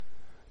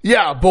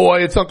Yeah,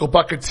 boy, it's Uncle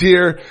Buckets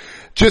here.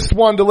 Just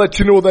wanted to let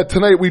you know that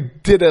tonight we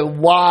did a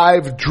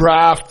live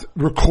draft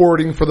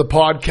recording for the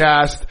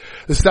podcast.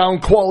 The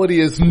sound quality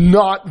is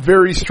not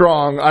very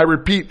strong. I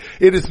repeat,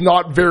 it is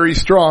not very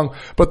strong,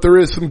 but there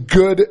is some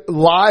good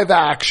live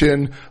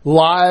action,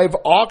 live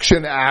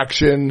auction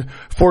action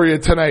for you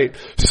tonight.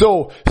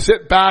 So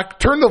sit back,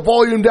 turn the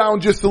volume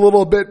down just a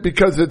little bit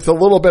because it's a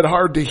little bit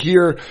hard to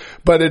hear,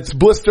 but it's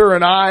Blister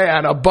and I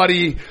and a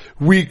buddy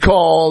we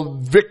call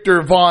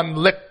Victor Von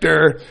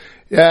Lichter.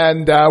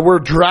 And we're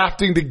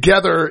drafting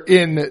together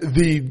in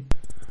the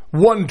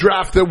one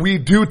draft that we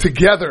do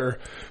together.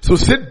 So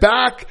sit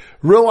back,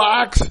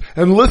 relax,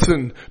 and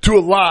listen to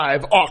a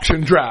live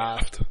auction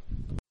draft.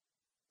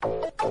 Yeah.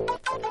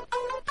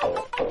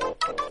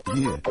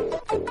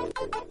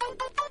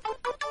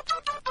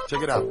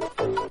 Check it out.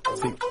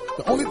 See,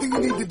 the only thing you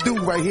need to do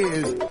right here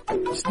is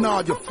just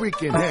nod your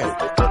freaking head.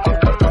 Hey,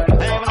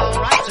 well,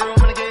 all right, sir, I'm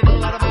gonna give a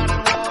lot of money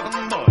and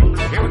welcome board.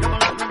 Here we come,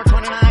 lot number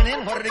 29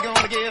 in. What are they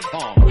gonna give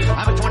for?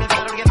 I'm at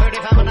 25, to get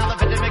 35, another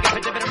 50, make it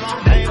 50 bit long.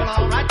 Hey, well,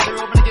 all right, sir,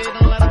 open the gate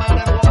and let them out and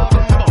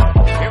welcome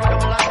board. Here we come,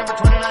 lot number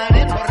 29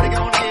 in. What are they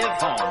gonna give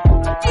for?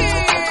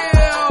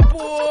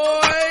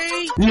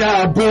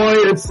 Yeah, boy,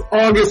 it's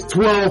August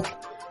 12th,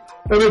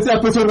 and it's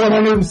episode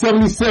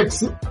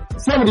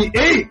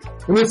 178,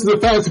 and this is the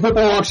Fantasy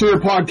Football Auctioneer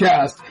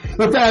Podcast.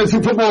 The Fantasy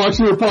Football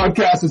Auctioneer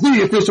Podcast is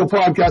the official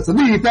podcast of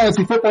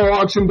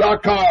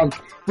thefantasyfootballauction.com,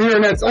 the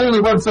internet's only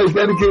website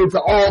dedicated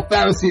to all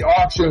fantasy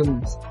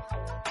auctions.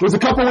 There's a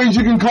couple ways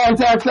you can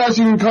contact us.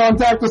 You can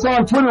contact us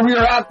on Twitter. We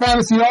are at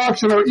Fantasy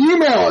Auction, or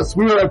email us.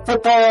 We are at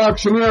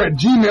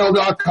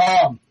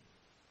footballauctioneer@gmail.com.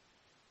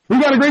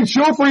 We got a great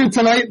show for you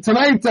tonight.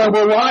 Tonight,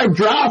 we're live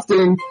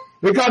drafting.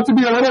 It got to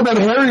be a little bit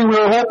hairy. We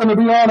were hoping to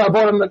be on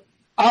about an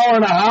hour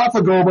and a half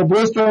ago, but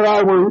Blister and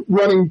I were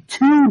running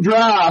two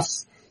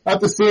drafts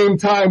at the same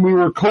time. We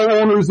were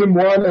co-owners in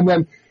one and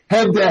then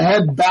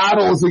head-to-head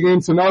battles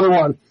against another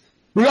one.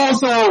 We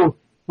also,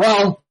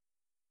 well,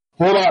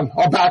 hold on,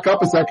 I'll back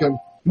up a second.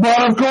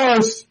 But of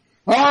course,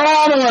 our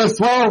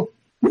analysts, well,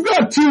 we've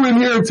got two in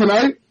here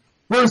tonight.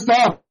 First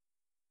off,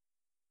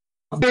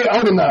 they're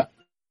out in the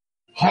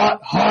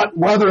hot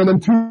weather and then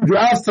two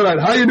drafts tonight.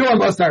 How you doing,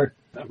 Buster?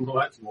 I'm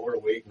much more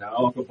awake now,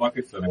 Uncle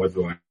Buckets, than I was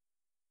when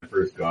I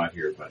first got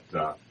here. But,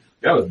 yeah,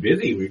 it was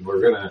busy. We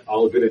were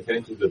all good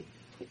intentions of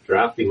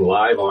drafting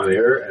live on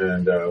air,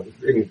 and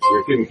we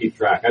couldn't keep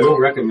track. I don't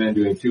recommend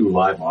doing two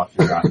live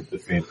auction drafts at the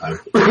same time.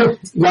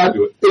 It's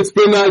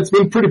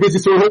been pretty busy,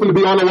 so we're hoping to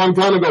be on a long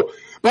time ago.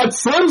 But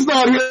Slim's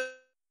not here,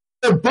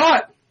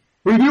 but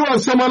we do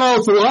have someone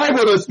else live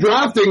with us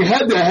drafting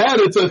head-to-head.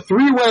 It's a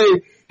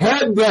three-way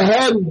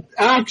head-to-head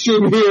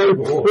action here.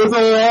 There's a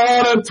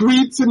lot of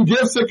tweets and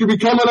gifs that could be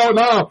coming out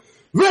now.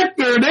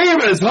 Victor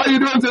Davis, how you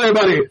doing today,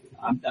 buddy?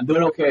 I'm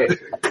doing okay.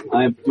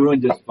 I'm doing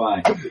just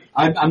fine.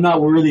 I'm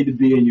not worthy to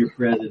be in your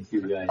presence,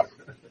 you guys.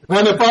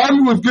 And if I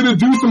was going to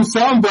do some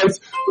sound bites,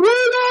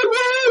 we're not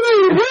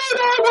worthy.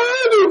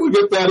 We'll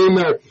get that in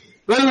there.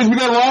 But anyways, we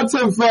got lots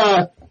of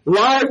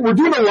we're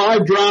doing a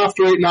live draft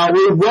right now.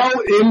 We're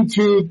well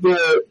into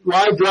the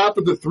live draft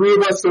that the three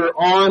of us are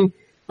on.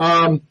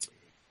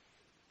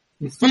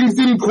 Things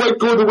didn't quite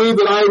go the way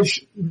that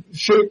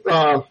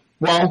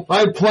I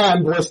had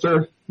planned,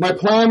 Blister. My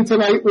plan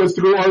tonight was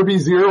to go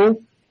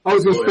RB0. I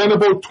was going to spend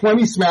about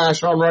 20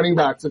 smash on running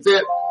backs. That's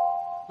it.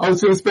 I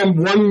was going to spend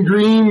one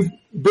green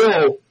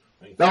bill.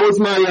 That was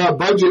my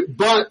budget,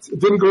 but it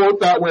didn't go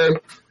out that way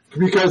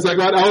because I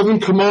got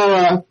Alvin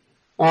Kamara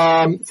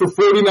for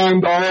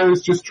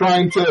 $49, just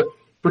trying to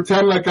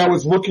pretend like I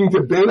was looking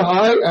to bid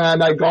high,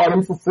 and I got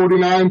him for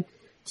 $49.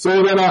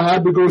 So then I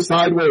had to go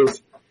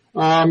sideways.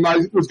 I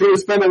was going to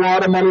spend a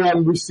lot of money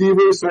on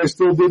receivers, so I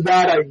still did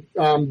that. I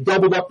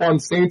doubled up on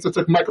Saints. I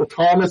took Michael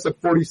Thomas at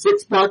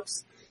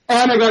 $46,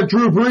 and I got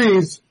Drew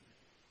Brees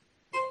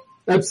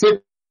at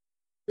 $6.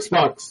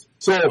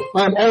 So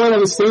I'm all in on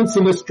the Saints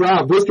in this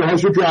draft. Blister,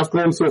 how's your draft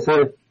going so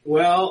far?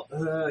 Well,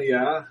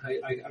 yeah,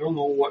 I don't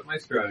know what my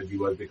strategy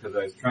was because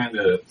I was trying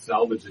to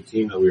salvage the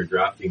team that we were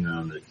drafting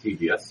on the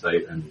TBS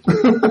site, and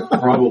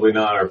probably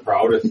not our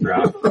proudest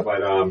draft.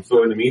 But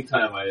so in the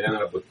meantime, I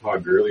ended up with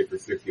Todd Gurley for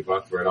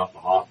 $60 right off the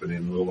hop, and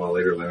then a little while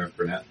later, Leonard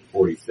Fournette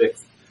for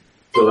 $46.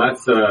 So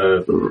that's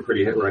a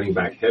pretty running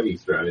back heavy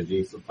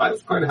strategy. So I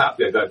was quite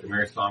happy. I got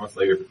Demaryius Thomas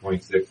later for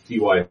 $26,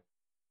 T.Y.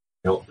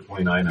 Hill for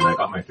 $29, and I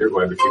got my third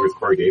wide receiver,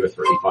 Corey Davis,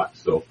 for $8.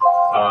 So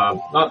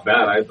not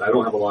bad. I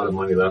don't have a lot of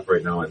money left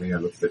right now. I think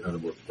I'm sitting at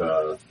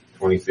about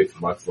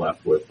 $26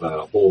 left with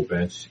a whole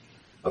bench,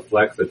 a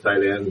flex, a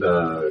tight end,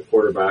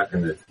 quarterback,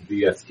 and a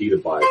DST to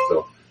buy.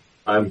 So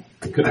I'm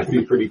going to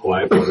be pretty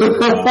quiet about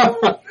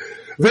it.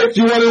 Vic,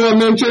 do you want to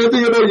mention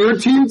anything about your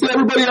team to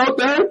everybody out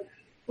there?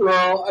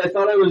 Well, I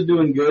thought I was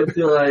doing good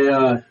till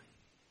I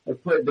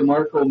put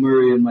DeMarco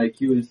Murray in my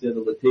queue instead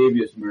of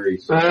Latavius Murray.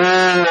 So,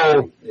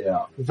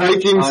 yeah.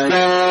 Vikings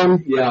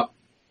fan. Yeah.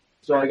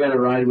 So I got to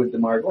ride with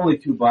DeMarco. Only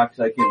 $2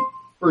 I can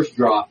first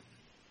drop.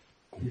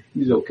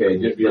 He's okay.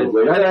 Just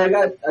I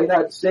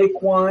got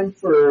Saquon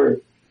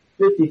for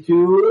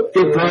 52.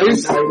 Good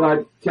price. I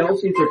got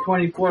Kelsey for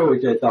 24,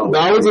 which I thought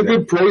That was a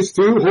good price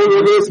too. Hold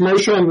on, this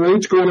Marshawn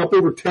Lynch going up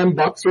over $10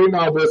 right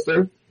now,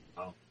 Blister.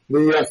 Wow.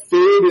 The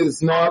fade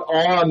is not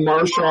on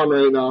Marshawn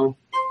right now.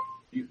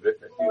 Geez, Vic,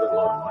 I see a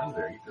lot of lines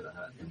there. You could have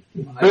had him.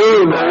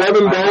 Boom,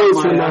 $11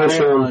 for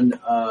Marshawn.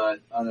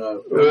 On a,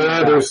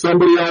 Yeah, there's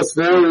somebody else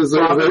there. Is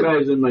there? other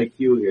guys in my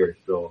queue here,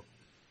 so.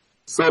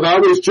 So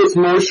that was just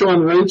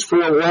Marshawn Lynch for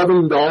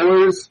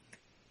 $11.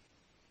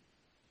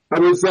 I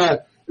was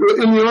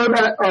in the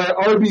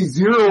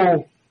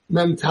RB0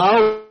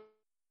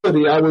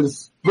 mentality. I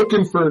was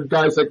looking for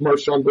guys like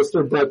Marshawn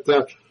Blister, but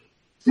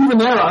even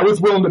there, I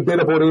was willing to bid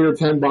about $8 or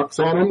 $10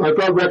 on him. I've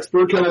got Rex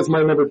Burkhead as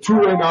my number 2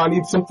 right now. I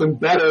need something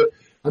better,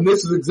 and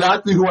this is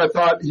exactly who I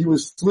thought he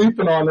was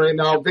sleeping on right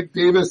now. Vic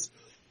Davis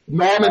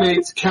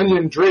nominates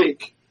Kenyon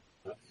Drake.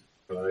 That's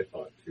what I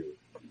thought too.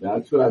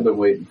 That's what I've been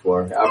waiting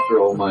for after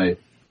all my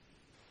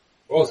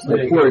Well,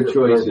 My poor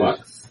choices.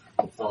 $4.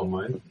 That's all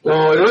mine.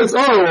 Oh, it is?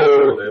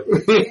 Oh!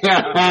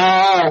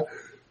 Yeah.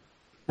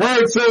 All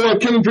right, so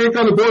Kenyon Drake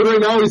on the board right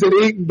now. He's at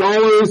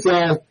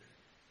 $8.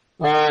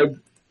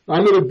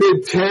 I'm going to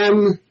bid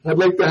 10. I'd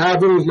like to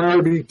have him as my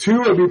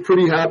RB2. I'd be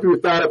pretty happy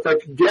with that if I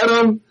could get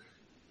him.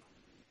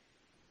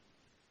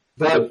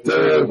 But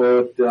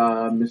about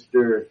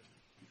Mr.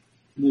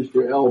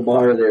 L.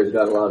 Bar there's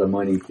got a lot of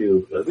money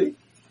too. Does he?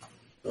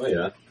 Oh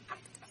yeah.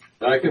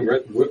 I can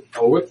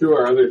I'll whip through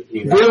our other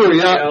team. Really,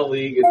 yeah. PL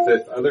League, it's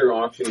this other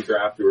auction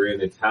draft we're in.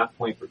 It's half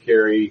point per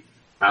carry,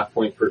 half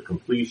point per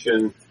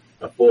completion,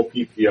 a full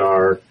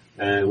PPR,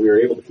 and we were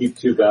able to keep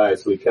 2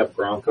 guys. So we kept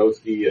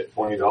Gronkowski at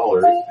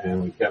 $20,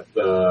 and we kept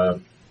Joe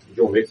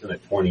Mixon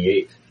at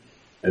 $28.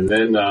 And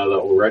then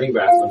the running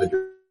backs when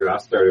the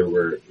draft started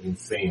were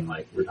insane.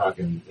 Like we're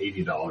talking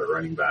 $80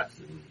 running backs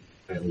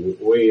and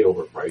way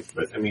overpriced.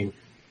 But I mean,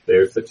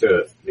 they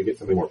get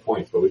so many more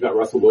points. But we got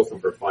Russell Wilson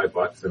for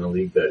 $5 in a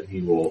league that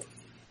he will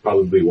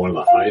probably be one of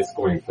the highest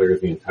scoring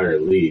players in the entire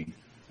league.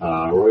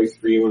 Royce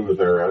Freeman was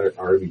our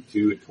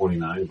RB2 at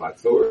 $29.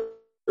 So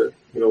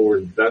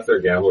that's our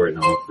gamble right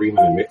now.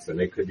 Freeman and Mixon,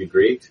 they could be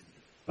great.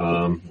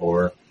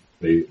 Or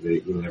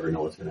you never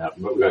know what's going to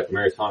happen. But we got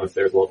Demaryius Thomas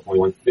there as well,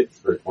 21. Fitz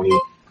for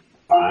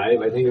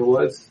 25, I think it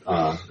was.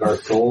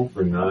 Garcon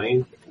for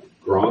 9.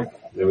 Gronk.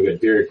 Then we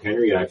got Derrick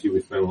Henry. Actually,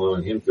 we spent a lot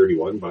on him,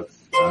 $31. We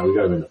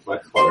got him in the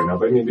flex spot right now.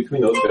 But I mean,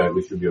 between those guys,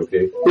 we should be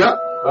okay. yeah,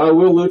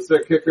 Will Lutz,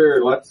 their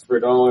kicker. Lutz for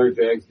 $1.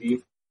 Jags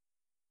D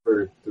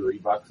for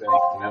 $3.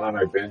 And then on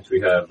our bench,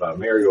 we have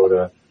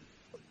Mariota,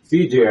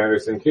 C.J.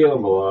 Anderson,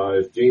 Kalen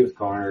Balazs, James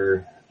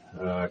Conner,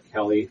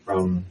 Kelly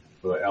from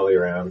the LA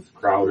Rams,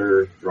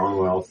 Crowder, Ron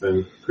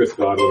Wilson, Chris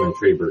Godwin, and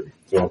Trey Burton.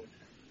 So,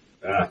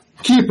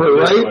 keeper,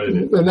 that's right? what it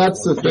is. And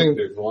that's the thing.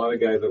 There's a lot of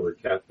guys that were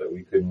kept that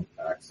we couldn't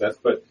access,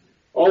 but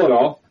all in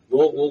all,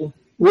 we'll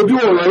do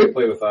all right.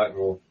 play with that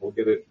and we'll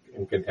get it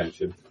in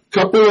contention.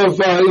 Couple of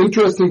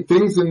interesting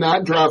things in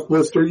that draft,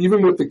 Blister,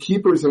 even with the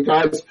keepers and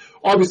guys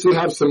obviously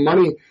have some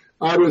money.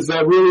 I was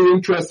really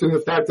interested in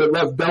the fact that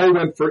Lev Bell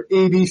went for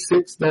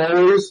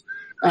 $86,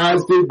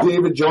 as did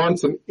David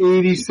Johnson,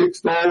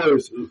 $86. Wow.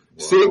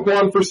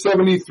 Saquon for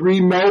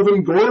 $73,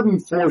 Melvin Gordon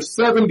for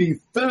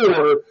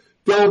 $74,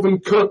 Delvin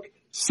Cook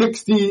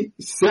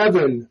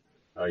 $67.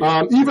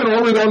 Even all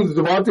the way down to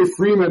Devontae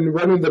Freeman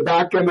running the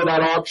back end of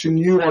that auction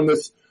on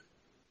this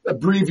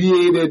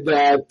abbreviated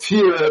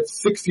tier at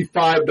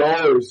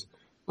 $65.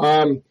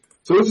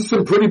 So those are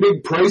some pretty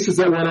big prices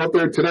that went out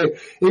there today.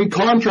 In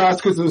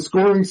contrast, because of the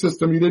scoring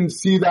system, you didn't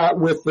see that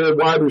with the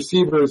wide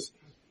receivers.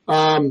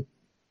 Antonio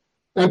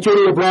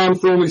Brown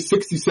for only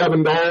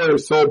 $67.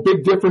 So a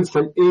big difference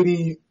from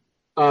 80,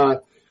 in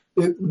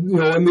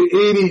the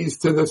 80s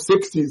to the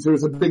 60s.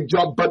 There's a big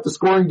jump, but the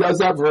scoring does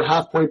that for a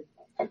half point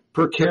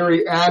per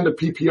carry and a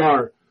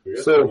PPR. We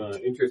got some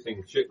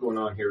interesting shit going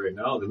on here right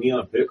now. The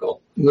Neon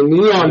Pickle. The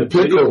Neon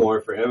Pickle.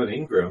 More for Evan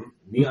Ingram.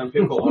 Neon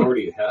Pickle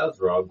already has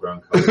Rob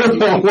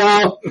Gronkowski.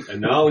 Wow. And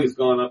now he's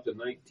gone up to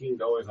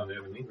 $19 on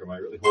Evan Ingram. I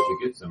really hope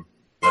he gets him.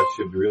 That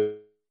should really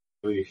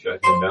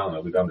shut him down.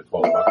 I'll be down to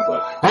 $12 left.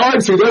 All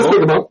right, so he does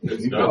pick him up.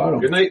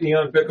 Good night,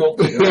 Neon Pickle.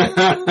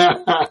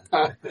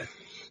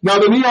 Now,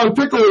 the Neon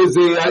Pickle is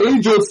a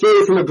age-old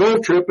story from a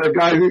golf trip. A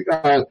guy who,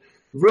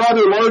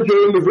 rather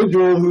larger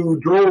individual who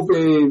drove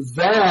a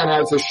van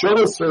as a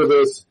shuttle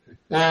service,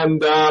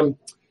 and it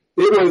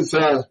was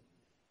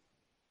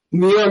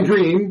neon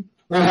green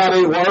and had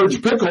a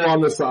large pickle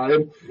on the side,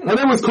 and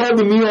it was called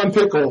the Neon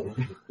Pickle.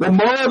 The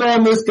mullet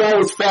on this guy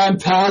was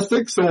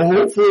fantastic, so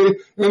hopefully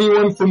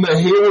anyone from the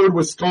Hayward,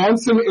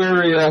 Wisconsin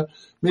area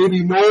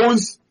maybe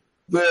knows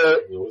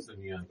the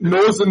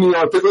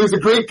Neon Pickle. He's a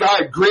great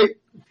guy,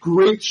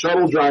 great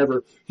shuttle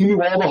driver. He knew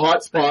all the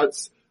hot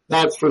spots.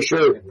 That's for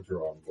sure.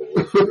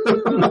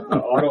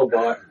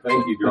 Autobot,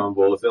 thank you, John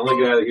Bowles. The only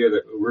guy here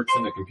that works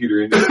in the computer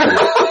industry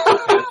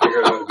can't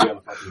figure out how to be on a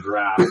fucking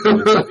draft. He's the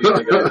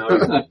only guy now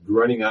he's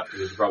running up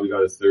and he's probably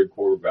got his 3rd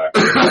quarterback.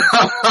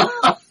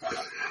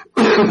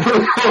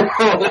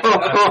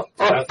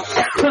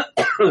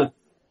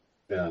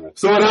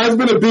 So it has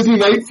been a busy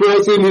night for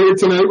us in here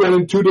tonight,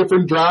 running 2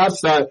 different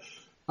drafts.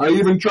 I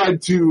even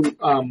tried to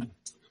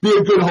be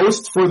a good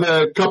host for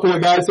the couple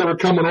of guys that were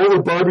coming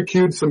over,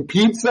 barbecued some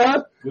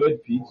pizza.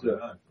 Good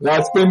pizza.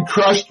 That's been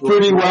crushed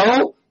pretty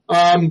well.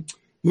 The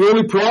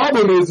only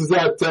problem is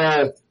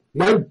that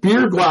my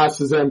beer glass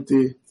is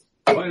empty.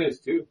 Mine is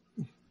too.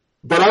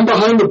 But I'm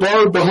behind the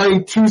bar,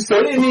 behind two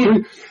sets.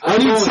 I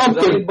need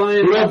something.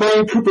 buying- You're not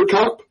buying Cooper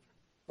Cup?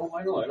 Oh,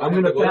 I know. I don't I'm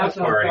have gonna to go pass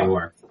that on far top.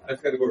 anymore. I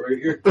just got to go right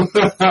here.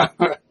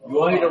 You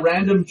want me to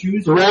random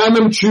choose?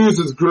 Random choose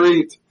is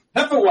great.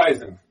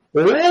 Hefeweizen.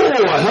 Oh, a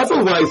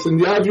Hefeweizen.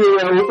 You have your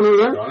opener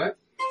there? Got it?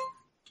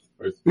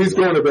 Where's- He's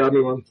going to grab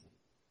me one.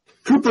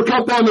 Cooper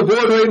Cup on the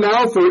board right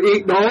now for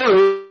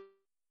 $8.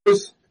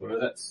 What is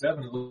that?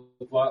 7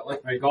 looked a lot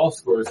like my golf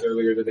scores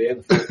earlier today in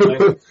the first night.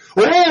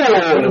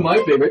 One of Oh,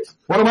 my favorites.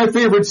 one of my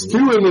favorites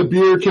too in the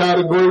beer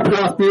category,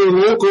 craft beer and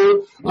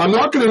local. I'm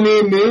not going to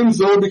name names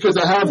though because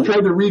I have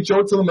tried to reach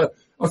out to them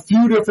a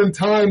few different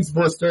times,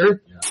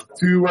 Buster,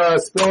 to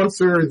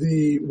sponsor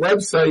the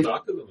website.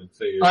 Talk to them and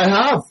say, I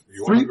have. if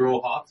you want to grow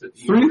hops at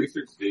the three-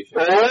 research station,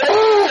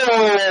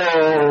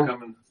 Oh!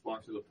 come and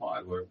sponsor the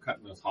pod. We're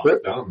cutting those hops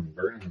down and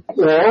burning them.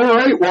 All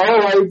right. Well,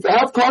 I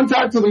have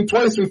contacted them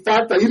twice. In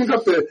fact, I even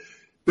got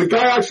the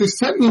guy actually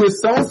sent me his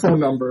cell phone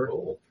number,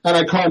 Oh. and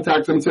I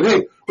contacted him and said,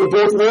 "Hey, we're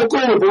both local.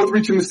 We're both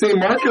reaching the same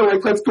market.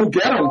 Like, let's go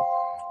get them."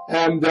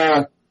 And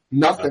nothing.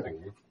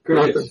 Nothing.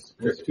 Nothing.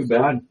 That's too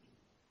bad.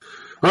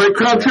 All right,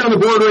 Crabtree on the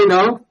board right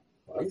now.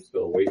 I'm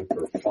still waiting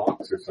for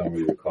Fox or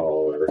somebody to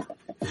call or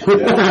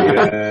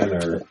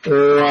ESPN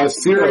or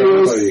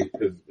Sirius.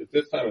 because at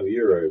this time of the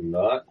year I'm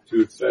not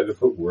too excited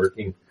about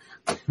working.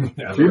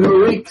 Few more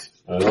weeks.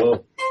 I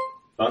know.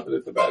 Not that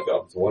it's a bad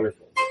job, it's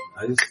wonderful.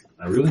 I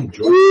really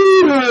enjoy it.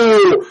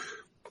 Ooh!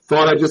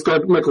 Thought I just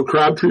got Michael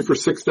Crabtree for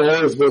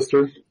 $6,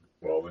 Buster.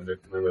 Well,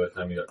 remember that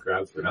time you got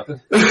crabs for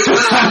nothing? But,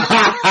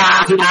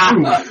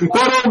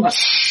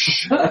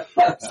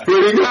 it's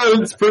pretty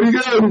good. It's pretty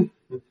good.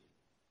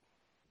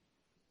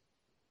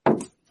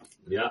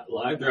 Yeah,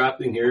 live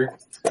drafting here.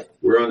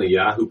 We're on the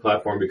Yahoo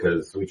platform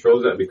because we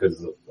chose that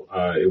because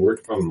it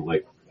worked from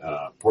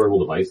portable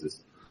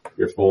devices,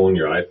 your phone,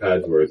 your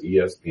iPads, whereas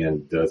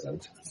ESPN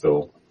doesn't.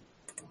 So,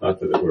 not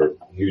that we're a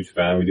huge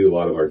fan. We do a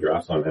lot of our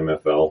drafts on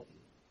MFL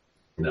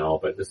now,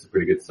 but this is a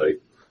pretty good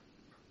site.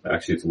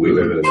 Actually, it's way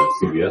better than that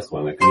CBS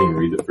one. I couldn't even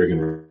read the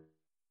friggin'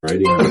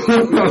 writing. on the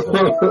CBS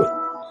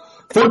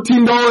one.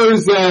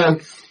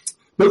 $14,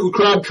 Michael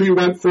Crabtree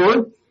went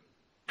for.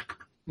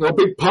 Now,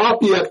 Big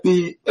Poppy at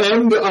the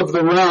end of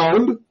the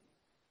round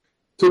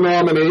to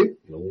nominate.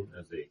 Known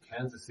as a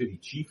Kansas City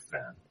Chief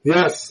fan.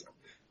 Yes.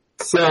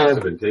 So,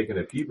 I've been taking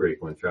a pee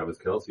break when Travis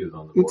Kelce was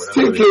on the board. let's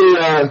take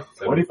a,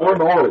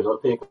 $24. I'll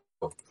take.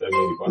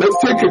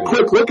 let's take a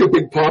quick look at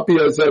Big Poppy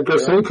as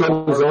Garcon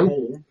comes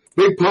on.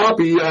 Big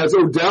Poppy as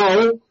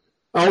Odell,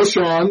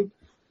 Alshon,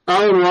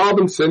 Allen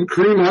Robinson,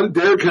 Kareem Hunt,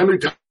 Derrick Henry,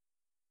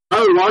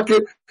 Tyler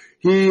Lockett.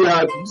 He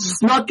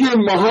snuck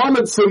in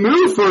Mohamed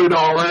Sanu for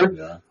 $1.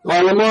 Yeah.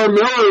 Lamar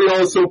Miller he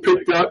also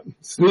picked up.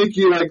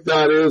 Sneaky like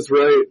that is,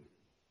 right.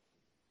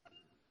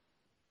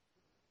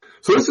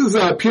 So this is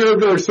Pierre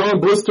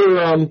Garcon. Blister,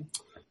 I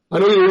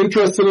know you're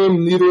interested in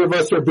him. Neither of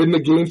us are bidding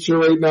against you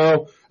right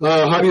now.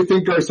 How do you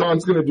think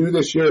Garcon's going to do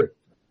this year?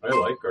 I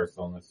like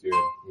Garcon this year.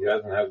 He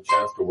hasn't had a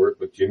chance to work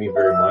with Jimmy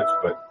very much,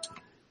 but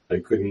I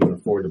couldn't even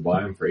afford to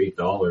buy him for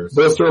 $8.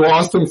 Blister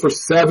lost him for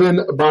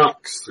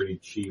 $7. Pretty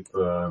cheap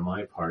on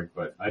my part,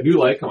 but I do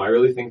like him. I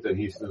really think that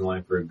he's in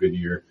line for a good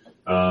year.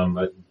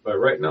 But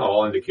right now,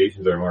 all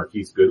indications are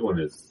Marquise Goodwin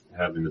is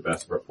having the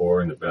best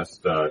rapport and the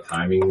best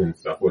timing and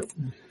stuff with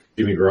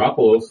Jimmy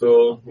Garoppolo.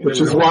 So,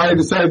 Which is why I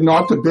decided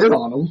not to bid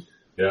on him.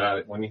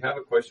 yeah, when you have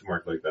a question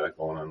mark like that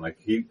going on, like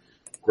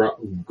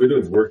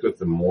Goodwin's worked with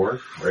them more,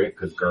 right?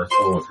 Because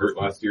Garcon was hurt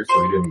last year, so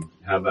he didn't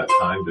have that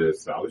time to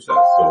establish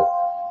that.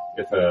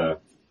 So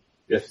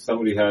if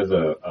somebody has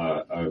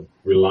a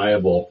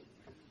reliable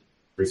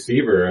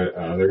receiver,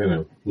 they're going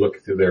to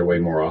look to their way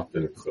more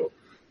often. So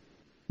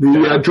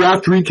The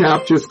draft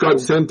recap just got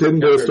sent in,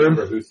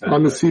 remember who Blister, sent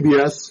on the that.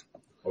 CBS.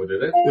 Oh,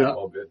 did it? Yeah.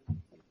 Oh, good.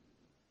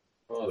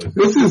 Oh, there's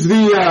This is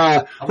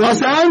the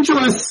Los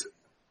Angeles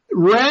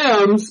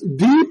Rams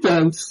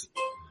defense.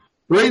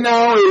 Right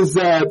now is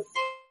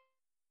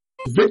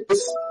Vic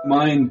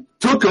Mine.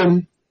 took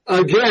him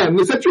again.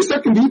 Is that your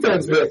second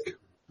defense, Vic?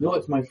 No,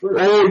 it's my first.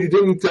 Oh, you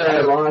didn't. I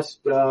lost,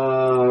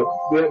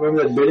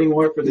 remember that bidding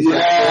war for the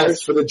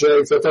Yes, for the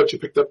Jags. I thought you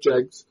picked up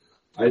Jags.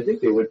 I think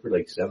they went for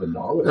like $7.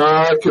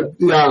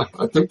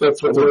 I think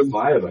that's what I it went was.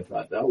 5. I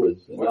thought that was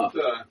enough.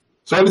 what,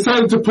 So I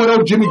decided to put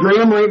out Jimmy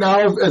Graham right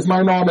now as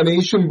my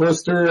nomination,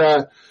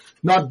 Blister.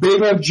 Not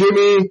big on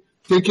Jimmy,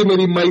 thinking that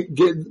he might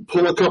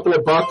pull a couple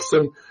of bucks,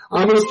 and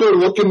I'm going to start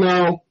looking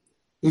now.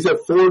 He's at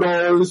 $4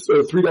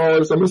 or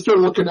 $3. I'm going to start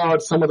looking now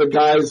at some of the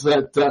guys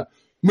that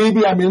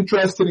maybe I'm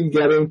interested in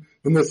getting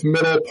in this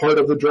middle part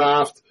of the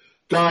draft.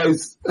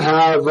 Guys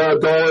have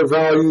dollar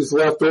values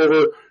left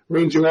over,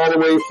 ranging all the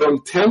way from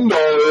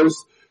 $10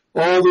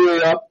 all the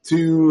way up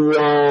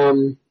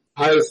to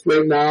highest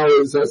right now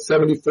is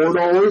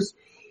 $74.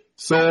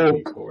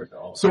 So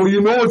So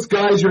you know it's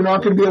guys you're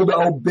not going to be able to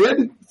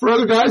outbid for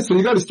other guys. So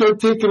you got to start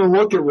taking a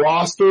look at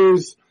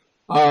rosters.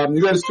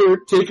 You got to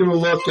start taking a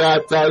look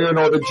at,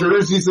 the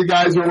jerseys the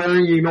guys are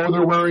wearing,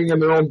 they're wearing in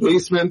their own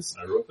basements.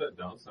 I wrote that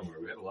down somewhere.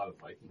 We had a lot of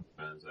Vikings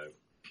fans. I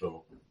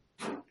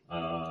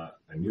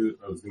knew it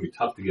was going to be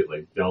tough to get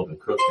like Dalvin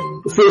Cook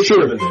and For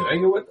sure. And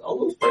you know what? All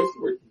those prices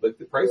were like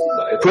the prices.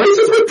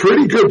 Prices were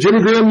pretty good.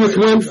 Jimmy Graham just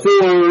went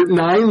for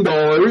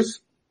 $9.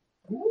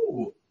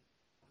 Ooh.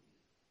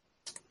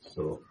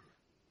 So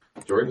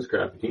Jordan's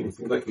crappy team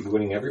seems like he's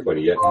winning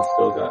everybody, yet he's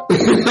still got.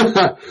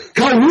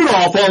 Kyle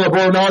Rudolph on the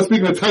board now.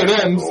 Speaking of tight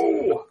ends,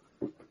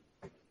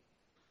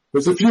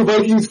 there's a few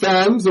Vikings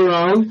fans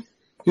around.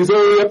 He's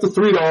already up to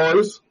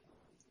 $3,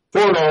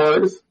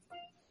 $4.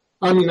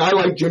 I mean, I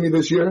like Jimmy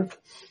this year.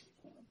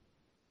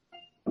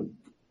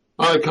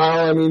 I like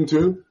Kyle,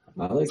 too.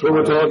 That's what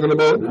we're talking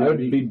about. I would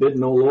be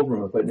bidding all over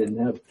him if I didn't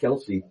have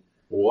Kelsey.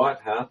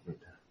 What happened?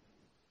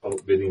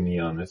 Outbidding me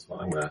on this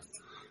one.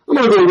 I'm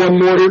going to go one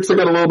more here because I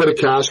got a little bit of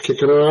cash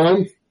kicking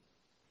around.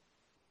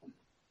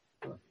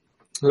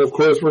 And of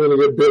course we're going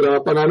to get bid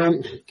up. And I'd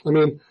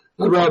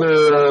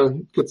rather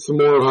get some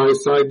more high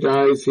side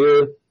guys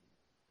here.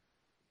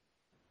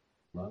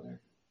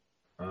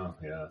 Oh,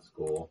 yeah,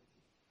 school.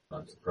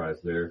 Not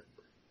surprised there.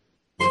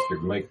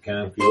 Mr. Mike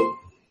Canfield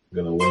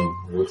going to win.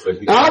 It looks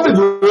like avid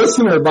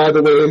listener, by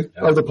the way,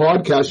 of the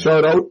podcast.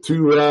 Shout out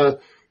to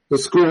the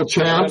school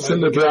champs in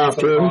the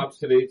draft room. Props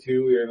today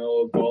too. We were in a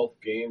little golf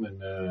game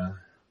and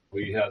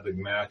we had the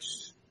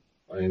match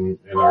in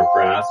our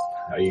grass,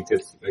 I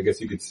guess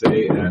you could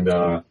say, and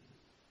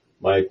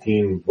my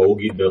team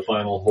bogeyed the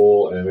final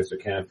hole, and Mr.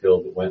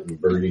 Canfield went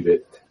and birdied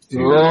it to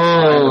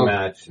tie the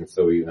match, and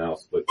so we now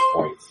split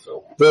points.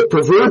 So the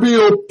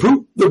proverbial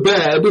poop the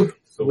bed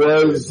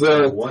was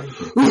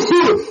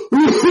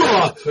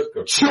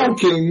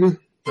choking.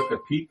 Took a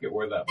peek at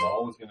where that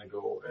ball was going to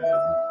go,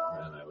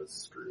 and I was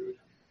screwed.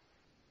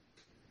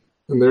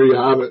 And there you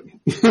have it.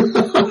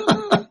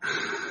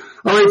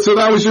 All right, so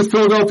that was just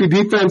Philadelphia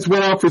defense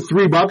went out for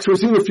 $3. We're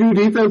seeing a few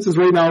defenses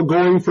right now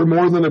going for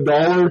more than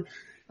 $1,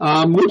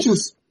 which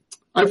is,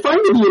 I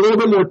find to be a little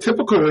bit more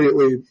typical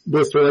lately,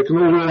 Blister, like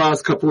over the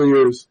last couple of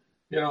years.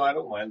 I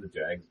don't mind the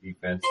Jags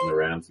defense and the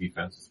Rams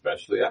defense,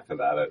 especially. After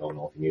that, I don't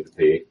know if you need to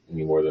pay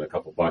any more than a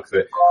couple bucks.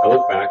 I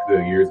look back to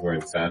the years where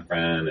in San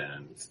Fran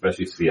and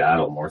especially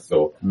Seattle more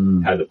so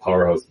had the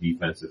powerhouse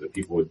defenses that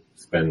people would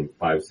spend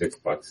 $5,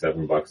 $6,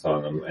 $7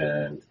 on them,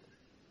 and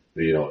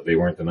they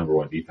weren't the number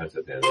one defense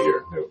at the end of the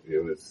year.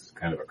 It was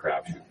kind of a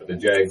crapshoot. But the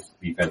Jags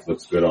defense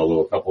looks good, although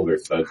a couple of their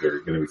studs are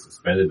going to be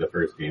suspended the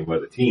first game by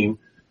the team.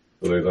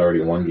 So there's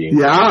already one game.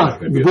 Yeah,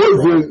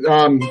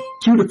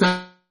 two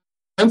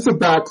defensive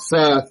backs,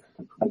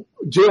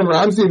 Jalen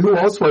Ramsey and who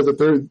else was it?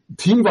 Their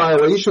team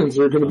violations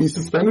are going to be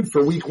suspended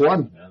for week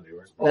 1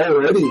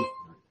 already.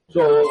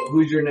 So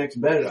who's your next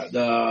bet?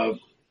 The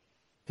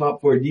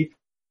top 4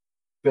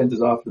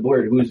 defenses off the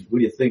board. Who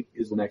do you think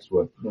is the next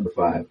one? Number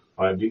 5.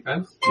 5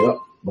 defense? Yep.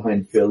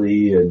 Behind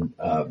Philly and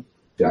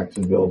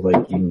Jacksonville,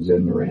 Vikings,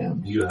 and the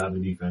Rams. You have a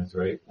defense,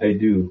 right? I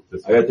do.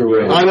 I got the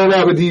Rams. I don't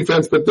have a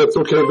defense, but that's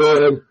okay. Go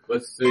ahead.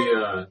 Let's say,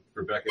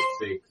 for Beckett's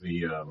sake,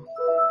 the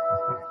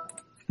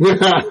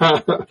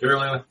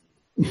Carolina.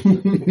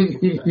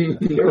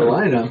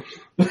 Carolina?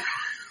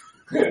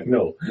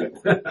 No.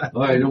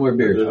 All right, no more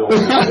beer.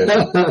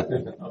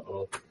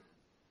 Uh-oh.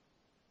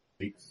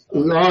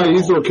 No,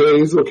 he's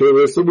okay. So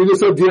we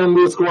just had Deion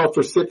Lewis go out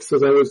for 6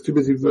 because I was too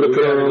busy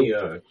looking around.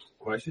 Any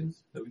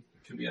questions that we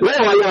should be asking?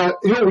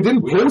 Well, we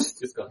didn't post.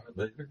 Just got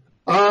later.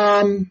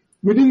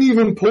 We didn't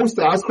even post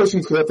to ask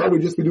questions because I thought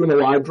we'd just be doing a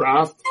live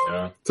draft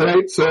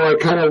tonight. So I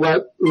kind of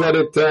let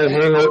it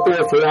hang out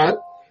there for that.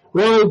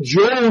 Ronald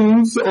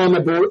Jones on the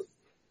board.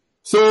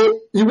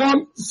 So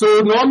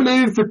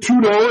nominated for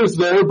 $2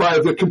 there by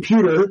the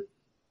computer.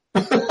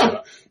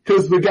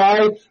 Because we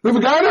have a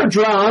guy in our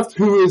draft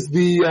who is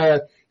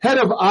the head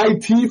of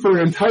IT for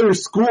an entire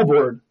school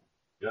board.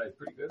 Yeah, he's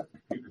pretty good.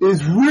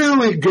 Is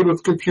really good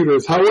with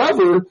computers.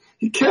 However,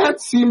 he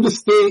can't seem to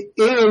stay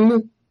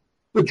in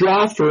the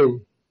draft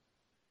room.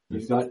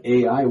 He's got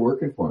AI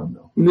working for him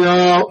though.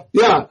 No,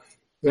 yeah.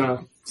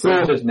 So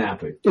he's just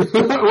napping.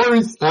 Or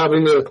he's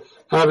having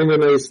a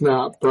nice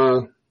nap.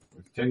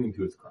 Tending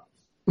to his crops.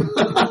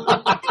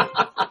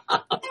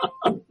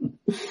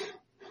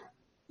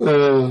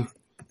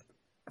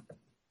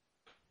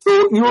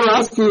 So you were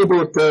asking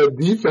about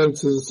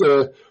defenses.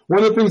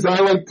 One of the things I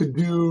like to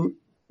do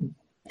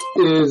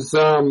is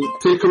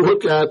take a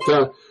look at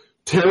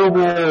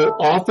terrible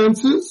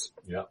offenses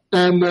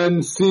and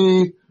then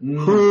see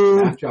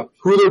who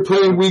they're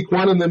playing week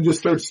 1 and then just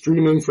start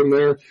streaming from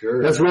there.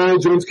 Sure. As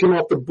Ronald Jones came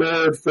off the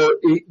board for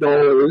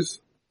 $8.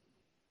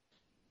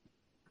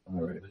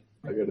 All right.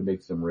 I got to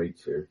make some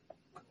rates here.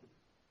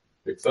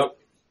 Picks up.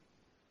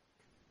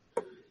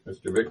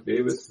 Mr. Vic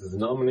Davis's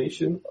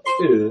nomination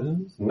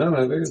is none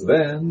other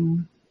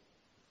than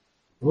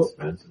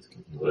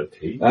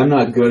I'm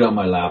not good on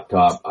my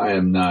laptop. I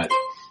am not.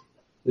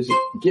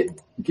 Get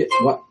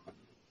what?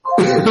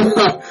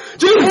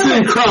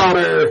 Jason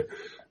Crowder.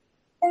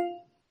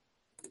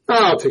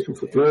 I'll take him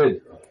for 3.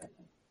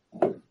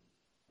 Good.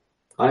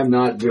 I'm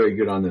not very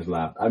good on this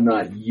laptop. I'm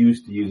not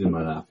used to using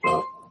my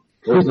laptop.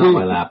 Well, it's not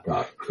my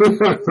laptop.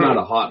 It's not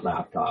a hot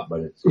laptop,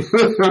 but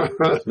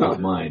it's not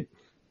mine.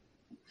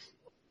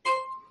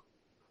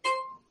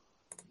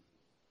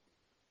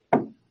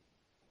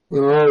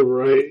 All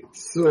right.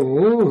 So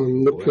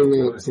I'm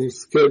looking at some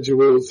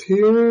schedules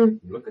here.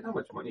 Look at how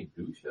much money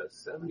Douche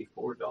has.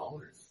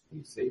 $74.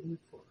 He's saving it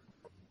for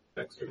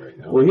Dexter right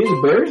now. Well, he's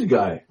a Bears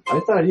guy.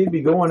 I thought he'd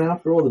be going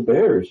after all the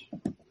Bears.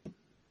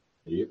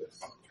 Davis,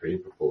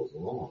 trade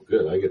proposal. Oh,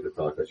 good. I get to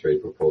talk a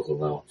trade proposal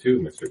now too,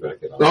 Mr.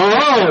 Beckett.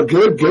 Oh,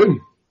 good.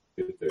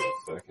 Get there in a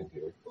second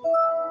here.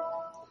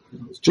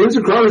 James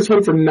Crowder's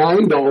went for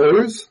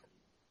 $9.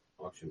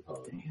 Auction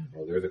pod.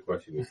 Well, there's a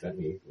question you sent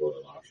me about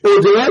an auction.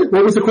 Oh, did I?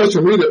 What was the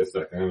question? Read Wait a it.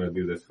 second. I'm going to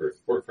do this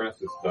first. Fort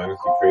Francis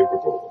Dynasty trade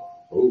proposal.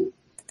 Oh.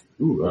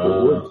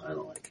 I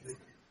don't like it.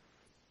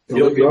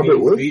 He'll give Robert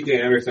me Woods?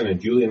 C.J. Anderson and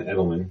Julian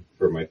Edelman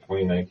for my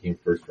 2019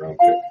 first round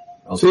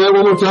pick. Say that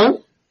one more time.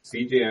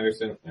 C.J.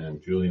 Anderson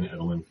and Julian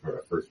Edelman for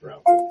a first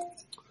round pick.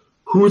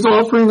 Who's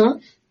offering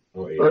that?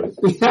 Oh, A's.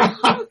 Yeah.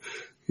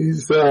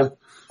 He's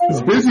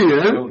busy,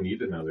 I eh? don't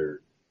need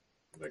another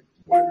like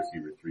wide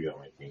receiver 3 on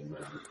my team.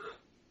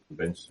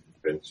 Bench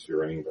your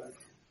running back.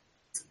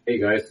 Hey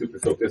guys, super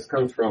stoked. This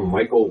comes from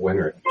Michael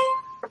Wenrich.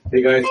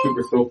 Hey guys,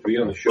 super stoked to be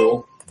on the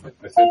show.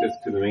 I sent this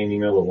to the main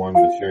email but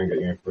wanted to share and get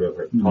your input of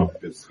our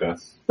topic to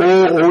discuss.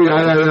 Oh,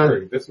 yeah.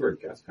 This is our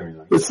guest coming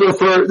on. This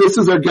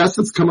is our guest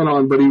that's coming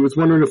on, but he was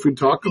wondering if we'd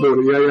talk about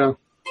it. Yeah.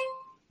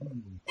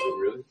 Oh,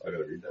 really? I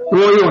gotta read that.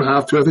 Well, you don't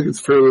have to. I think it's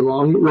fairly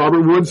long.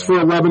 Robert Woods for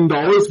 $11.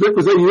 Vic,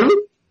 was that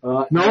you?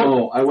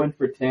 No, I went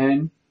for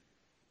 10,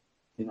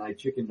 and I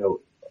chickened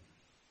out.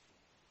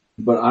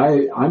 But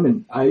I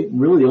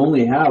really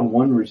only have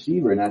one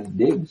receiver, and that's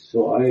Diggs.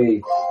 So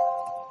I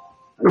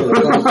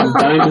gotta throw some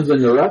diamonds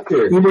in the rough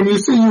here. When you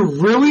say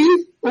you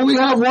really only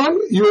have one,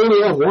 you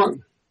only have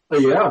one.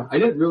 Yeah, I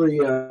didn't really.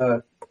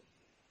 I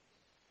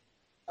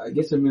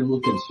guess I'm being a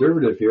little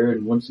conservative here,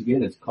 and once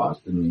again, it's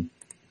costing me.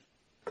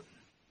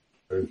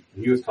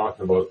 He was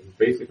talking about,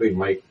 basically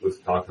Mike was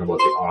talking about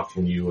the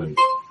auction you and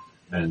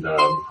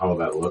how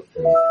that looked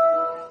and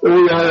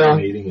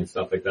dominating and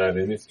stuff like that.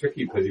 And it's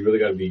tricky because you really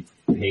got to be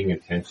paying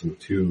attention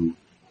to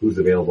who's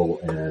available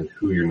and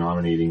who you're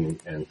nominating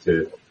and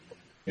to,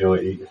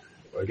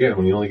 again,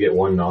 when you only get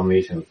one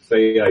nomination,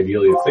 say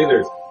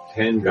there's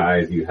 10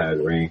 guys you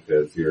had ranked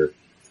as your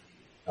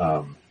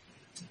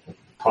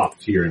top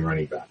tier in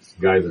running backs,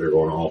 guys that are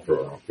going all for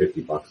around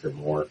 $50 or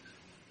more,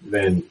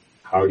 then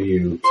how do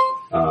you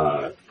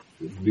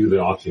do the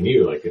auction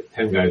you? Like if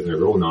 10 guys in a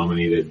row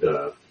nominated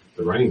the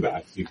running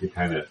backs, you could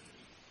kind of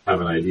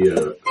have an idea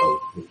of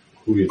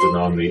who you should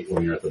nominate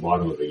when you're at the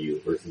bottom of the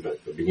U versus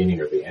at the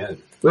beginning or the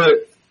end. Right.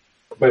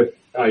 But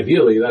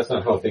ideally, that's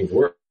not how things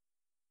work.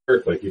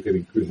 Like you could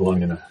be cruising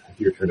along and it's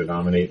your turn to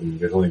nominate and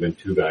there's only been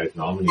 2 guys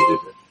nominated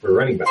for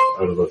running back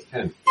out of those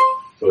 10.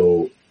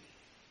 So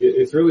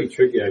it's really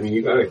tricky. I mean,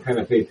 you gotta kind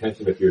of pay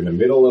attention if you're in the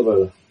middle of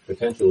a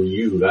potential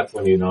U, that's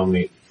when you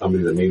nominate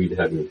somebody that maybe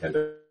hadn't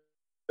intended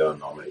on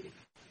nominating.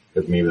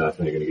 Because maybe that's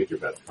when you're gonna get your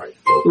best price.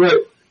 So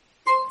Right.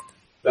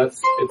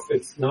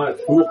 it's not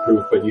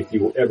foolproof, but if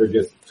you ever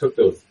just took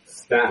those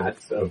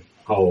stats of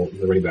how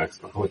the running backs,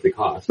 how much they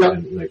cost,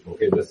 and like,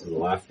 okay, this is the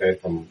last guy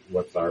from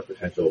what's our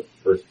potential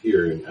first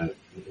tier, and and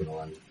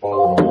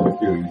following along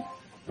through,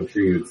 I'm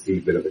sure you'd see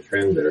a bit of a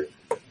trend there.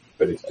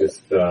 But it's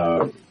just,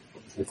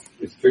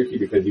 it's tricky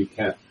because you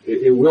can't,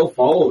 it will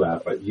follow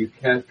that, but you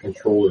can't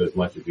control it as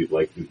much as you'd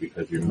like to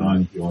because you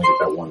only get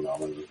that one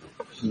nomination.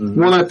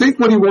 Well, I think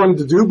what he wanted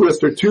to do,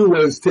 Blister, too,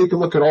 was take a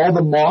look at all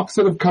the mocks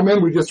that have come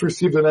in. We just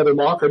received another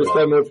mock. I just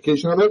got a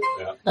notification of it.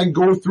 Yeah. And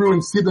go through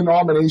and see the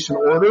nomination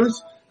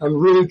orders and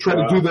really try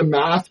to do the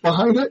math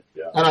behind it.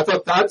 Yeah. And I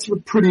thought that's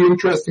pretty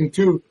interesting,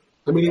 too.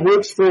 I mean, he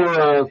works for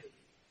a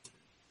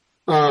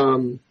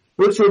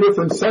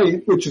different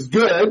site, which is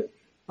good.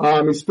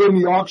 He's splitting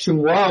the auction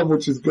love,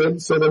 which is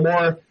good. So the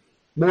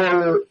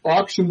more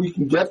auction we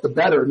can get, the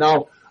better.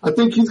 Now, I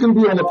think he's going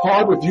to be on the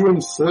pod with you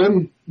and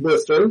Slim,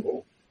 Blister.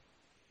 Cool.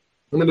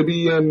 I'm going to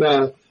be in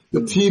the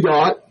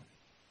T-Dot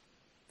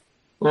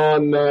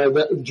on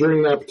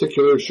during that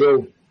particular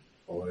show.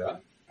 Oh yeah?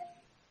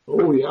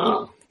 Oh,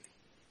 yeah.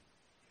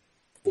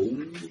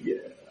 Oh yeah.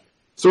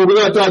 So we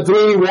got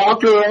Delaney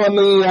Walker on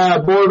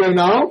the board right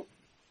now.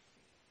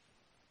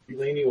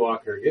 Delaney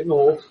Walker, getting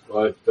old,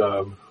 but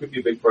could be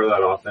a big part of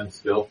that offense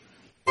still.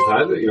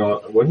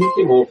 When he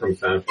came over from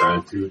San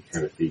Fran to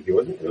Tennessee, he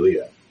wasn't really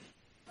a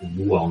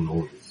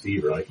well-known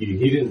receiver. Like he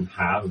didn't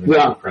have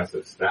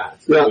impressive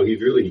stats. Yeah. So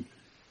he's really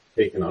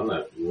taken on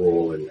that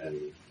role and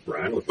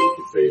ran with it, you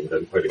could say, and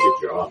done quite a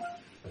good job.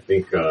 I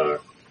think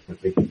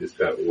he just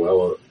got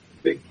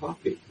big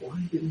pocket. Why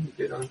didn't he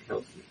bid on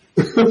Kelsey?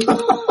 It's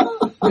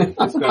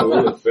got a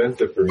little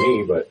expensive for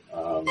me, but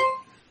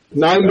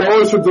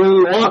 $9 for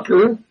Delaney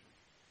Walker.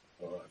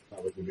 it's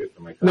not looking good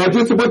for my Now,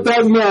 just to put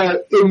that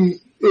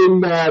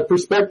in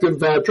perspective,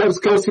 Travis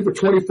Kelce for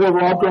 24,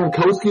 Rob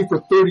Gronkowski for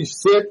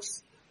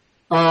 36.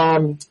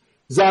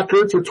 Zach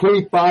Ertz for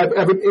 25.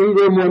 Evan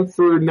Ingram went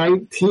for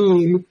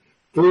 19.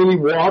 Delaney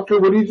Walker,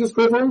 what did you just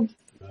go for? 9,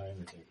 I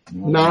think.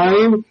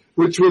 9,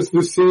 which was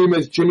the same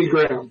as Jimmy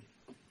Graham.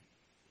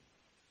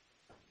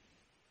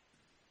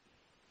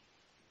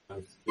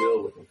 I'm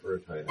still looking for a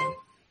tight end.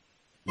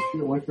 You should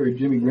have went for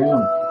Jimmy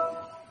Graham.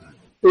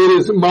 It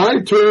is my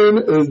turn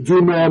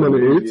to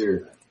nominate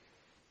Here.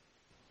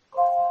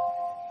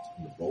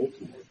 The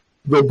Baltimore.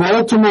 the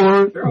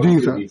Baltimore They're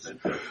always good defense.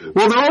 actually.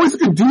 Well, they're always a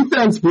good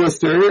defense,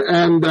 Blister,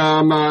 and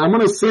I'm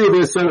going to say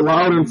this out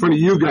loud in front of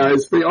you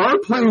guys. They are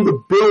playing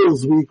the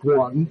Bills week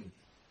 1,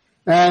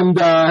 and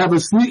have a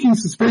sneaking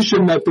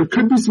suspicion that there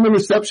could be some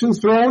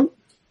interceptions thrown,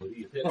 What do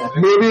you think?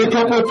 maybe a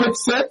couple of pick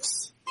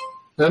six,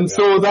 and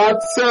so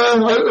that's I'm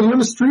going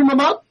to stream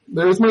them up.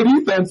 There's my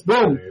defense.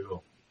 Boom. There you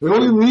go. The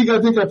only league I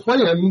think I play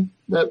in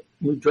that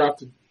we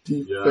drafted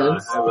Yeah,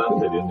 defense. I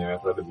left it in there. I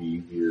thought it'd be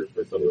easier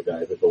for some of the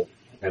guys that don't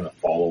kind of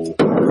follow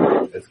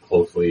as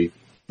closely.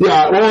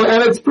 Yeah, well,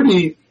 and it's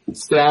pretty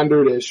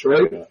standard-ish,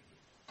 right? Yeah.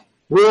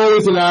 We're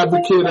always an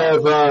advocate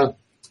of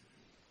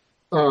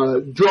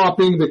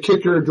dropping the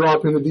kicker,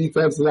 dropping the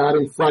defense, and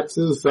adding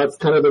flexes. That's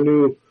kind of the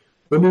new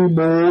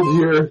mold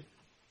here.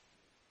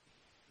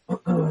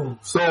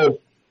 So,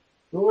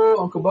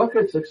 Oh, Uncle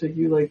Buckets, looks like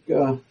you like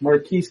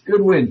Marquise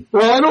Goodwin.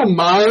 well, I don't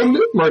mind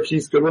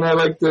Marquise Goodwin. I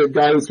like the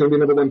guy who's going to be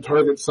number 1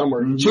 target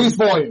somewhere. You chase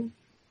volume.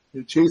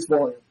 You chase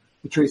volume.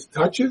 You chase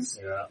touches.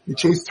 Yeah. You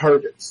chase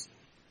targets.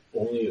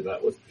 Only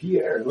that was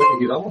Pierre. Look,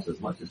 he did almost as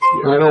much as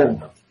Pierre. I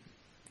know.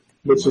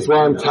 Which is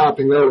why I'm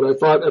tapping out. I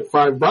thought at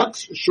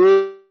 $5,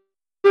 sure.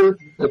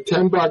 At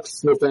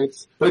 $10, no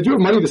thanks. But I do have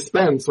money to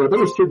spend, so I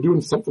better start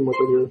doing something with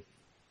it here.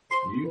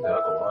 You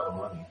have a lot of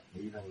money.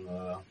 Even,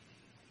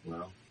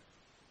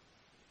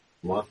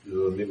 Monsters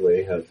of the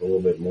Midway has a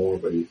little bit more,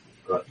 but he's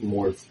got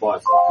more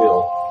spots to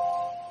fill.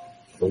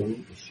 So we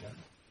need to shut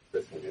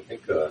this one. I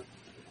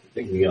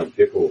think Neon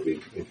Pickle will be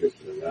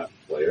interested in that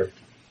player.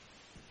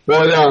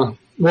 Well, yeah.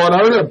 Well, and I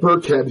already have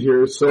Burkhead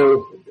here,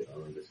 so.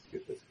 Just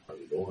get this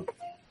party going.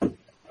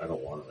 I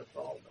don't want him at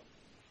all.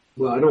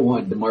 Well, I don't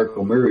want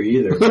DeMarco Murray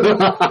either.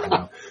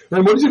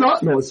 And what did you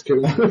not? No, it's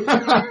kidding. This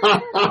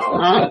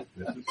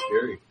is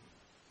scary.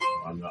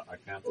 I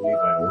can't believe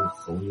I own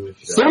Sony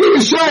Michel. Sony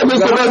Michel,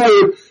 Mr.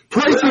 Weather,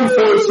 price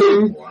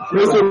enforcing. Wow.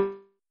 Mr.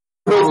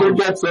 Weather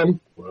gets him.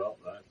 Well,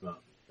 that's not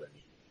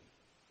funny.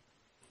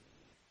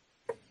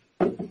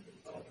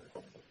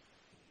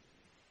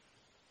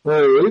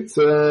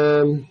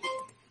 Alright,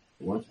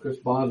 What's Chris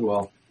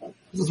Boswell?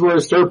 this is where I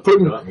start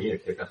putting. Got me a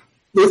kicker.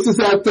 This is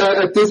at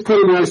this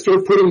point where I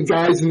start putting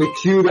guys in the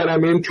queue that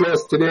I'm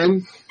interested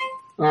in.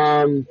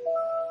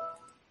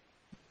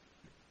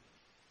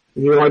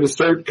 I just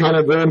start kind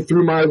of going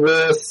through my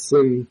lists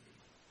and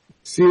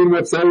seeing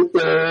what's out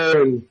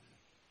there. And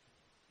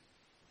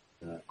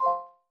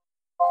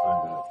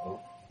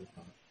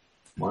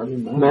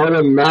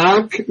Marlon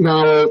Mack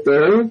now out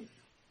there.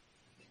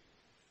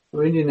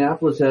 Well,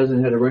 Indianapolis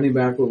hasn't had a running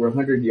back over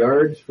 100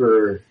 yards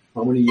for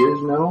how many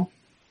years now?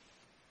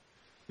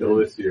 Still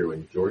this year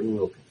when Jordan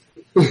Wilkins.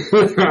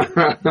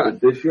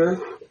 This year?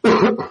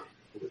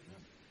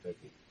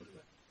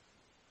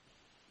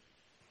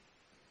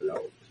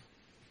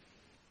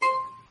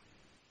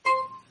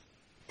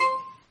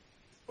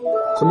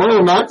 So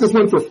Marlon Mack just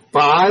went for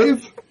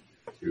 5.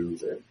 2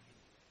 there.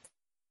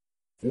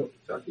 Yep.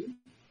 Chucky.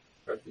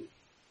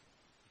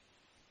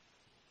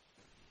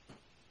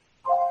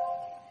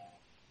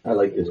 I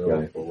like this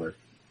guy. Forward.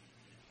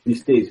 He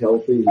stays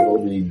healthy,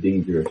 he'll be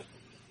dangerous.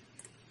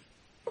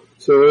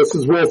 So this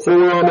is Will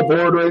Fuller on the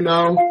board right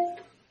now.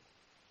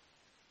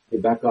 Hey,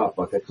 back off,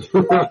 Bucket.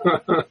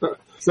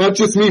 It's not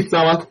just me,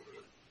 fella.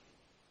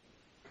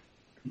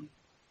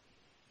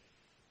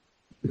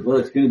 Well,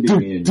 it's going to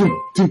be me and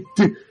you.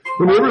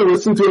 Whenever I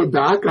listen to it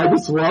back, I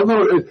just love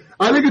how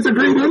I think it's a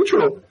great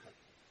intro.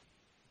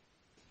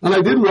 And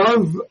I did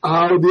love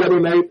how the other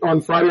night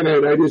on Friday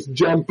night, I just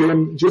jump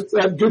in just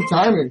at good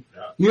timing.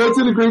 Yeah. You guys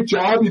did a great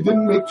job. You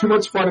didn't make too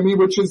much fun of me,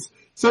 which is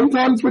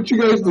sometimes what you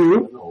guys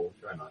do. No,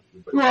 try not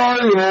to. But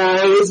Well, you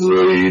know, this is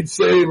what you'd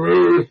say.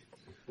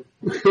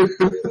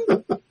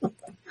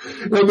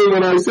 And then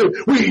when I said,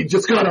 we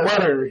just got a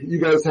letter, you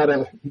guys had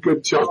a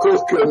good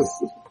chuckle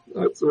because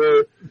that's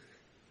where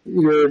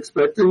you're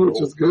expecting,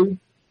 which is good.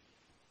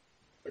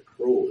 a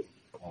Crow is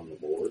on the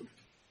board.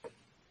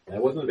 And I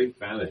wasn't a big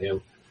fan of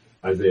him,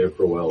 Isaiah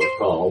Crowell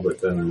at all,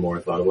 but then the more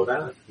I thought about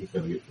that, he's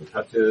going to get some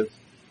touches,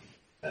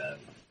 and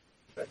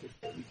that could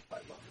be $5.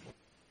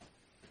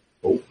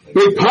 Oh,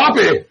 Big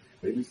Poppy!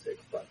 maybe $6,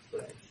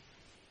 but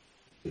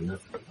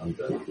I'm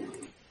done.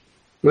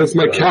 That's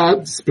my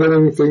cat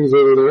spilling things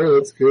over there.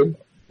 That's good.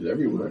 It's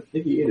everywhere. I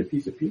think he ate a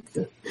piece of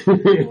pizza. Did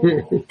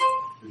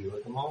you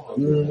look them all?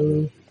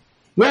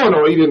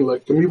 No, he didn't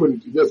lick them.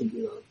 He doesn't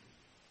do that.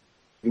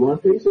 You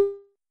want pizza?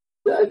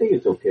 Yeah, I think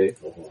it's okay.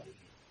 Oh, hold on.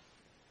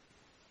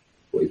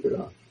 Wipe it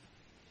off.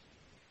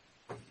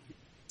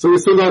 So we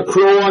still got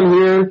Crow on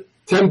here.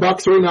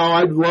 $10 right now.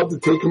 I'd love to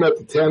take him at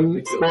the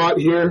 10 spot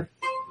here.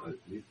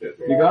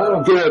 You got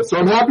him. Good. So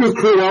I'm happy with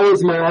Crowell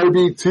as my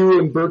RB2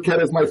 and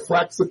Burkhead as my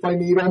flex if I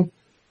need him.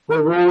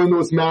 we're rolling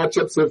those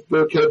matchups if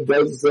Burkhead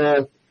does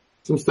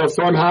some stuff.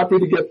 So I'm happy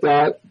to get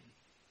that.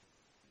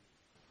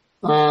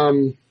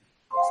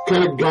 It's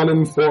kind of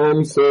gunning for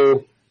him,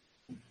 so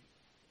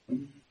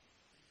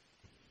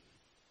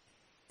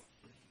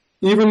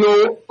even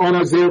though on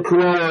Isaiah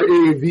Corral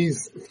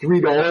AAV's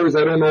 $3,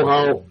 I don't know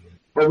how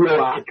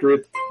real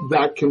accurate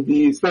that can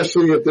be,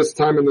 especially at this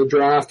time in the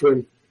draft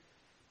when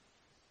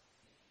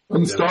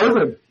I'm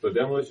starving. So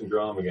Demolition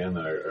Drum, again,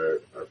 our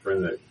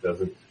friend that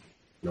doesn't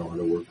know how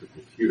to work the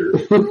computer,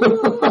 is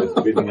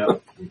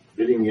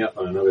bidding me up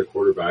on another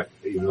quarterback,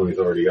 even though he's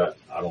already got,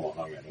 I don't know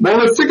how many. Well,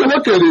 let's take a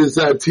look at his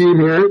team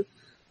here.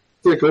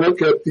 Take a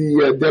look at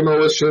the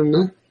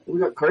Demolition. We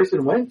got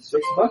Carson Wentz,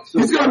 $6.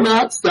 He's got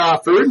Matt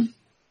Stafford,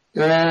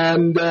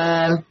 and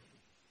that's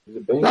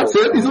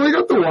it. He's only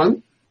got the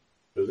one.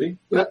 Does he?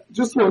 Yeah,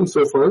 just one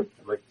so far.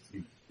 I'd like to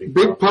see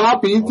Big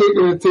Poppy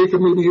take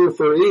him in here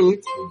for 8.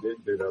 He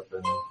did bid up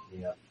and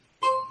yeah.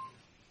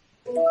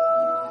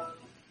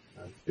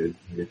 That's good.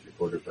 You get your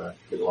quarterback.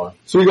 Good luck.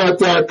 So we got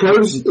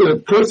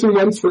Carson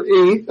Wentz for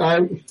 8. I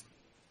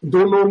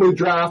don't normally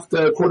draft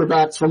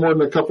quarterbacks for more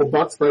than a couple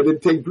bucks, but I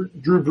did take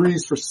Drew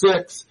Brees for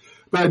 6.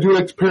 But I do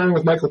like to pair him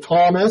with Michael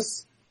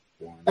Thomas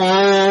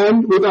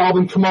and with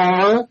Alvin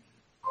Kamara.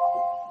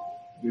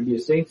 You'd be a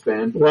Saints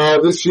fan.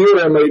 Well, this year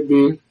I might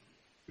be,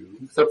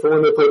 except for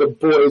when they play the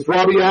boys.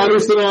 Robbie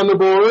Anderson on the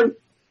board.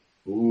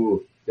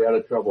 Ooh, stay out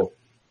of trouble.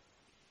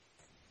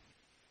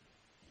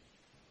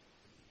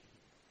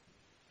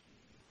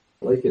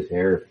 I like his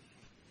hair.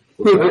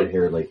 Red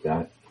hair like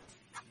that.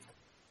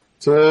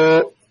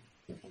 So,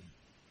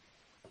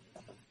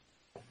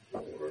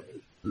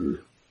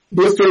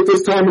 Blister, at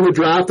this time in the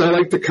draft, I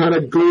like to kind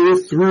of go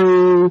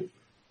through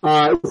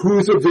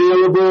who's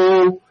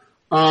available,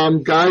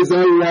 guys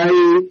I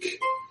like,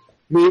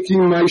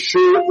 making my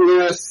short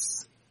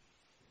list,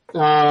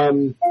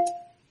 kind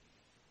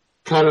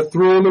of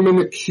throwing them in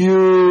the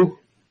queue.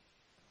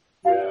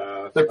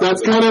 Yeah. Like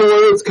that's kind of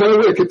where it's kind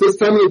of like at this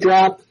time of the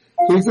draft,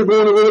 things are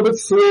going a little bit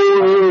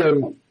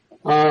slower,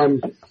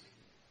 and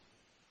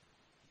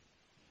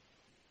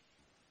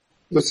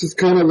this is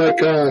kind of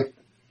like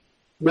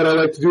what I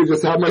like to do,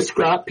 just have my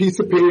scrap piece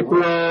of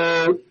paper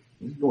out.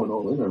 He's going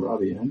all in on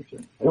Robbie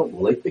Anderson. I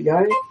don't like the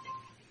guy.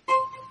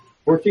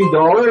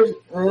 $14?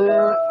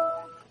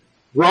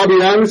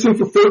 Robbie Anderson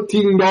for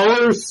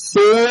 $14,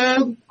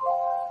 sold.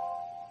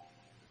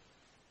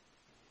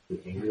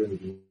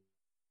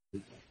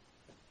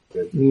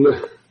 Good.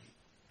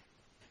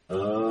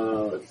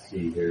 Let's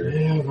see here.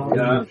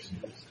 Yeah,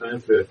 it's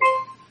time to.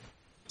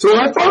 So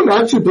I found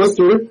actually,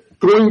 Blister,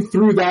 going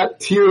through that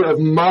tier of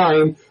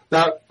mine,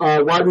 that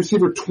wide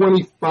receiver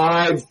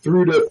 25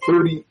 through to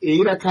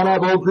 38, I kind of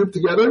have all grouped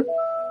together.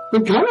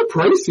 Been kind of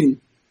pricey.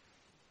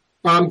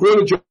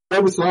 Going to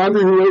Jarvis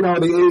Landry, who right now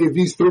the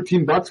AAV's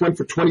 $13, went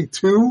for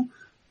 22.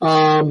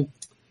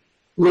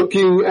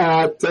 Looking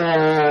at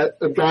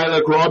a guy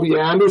like Robbie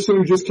Anderson,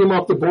 who just came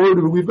off the board,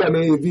 who we've got an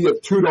AAV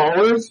of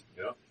 $2.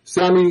 Yeah.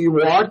 Sammy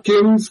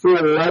Watkins for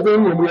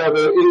 11, when we have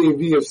an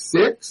AAV of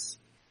 6.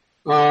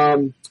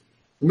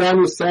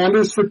 Emmanuel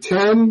Sanders for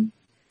 10.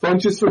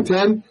 Funches for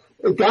 10.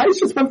 Guys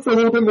just went for a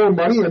little bit more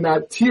money in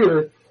that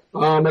tier.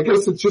 I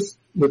guess it's just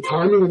the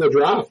timing of the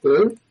draft,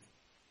 eh?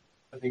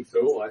 I think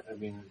so. I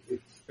mean,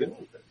 it's been,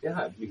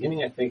 at the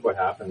beginning I think what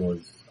happened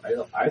was,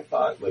 I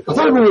thought it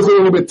was a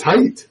little bit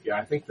tight. Yeah,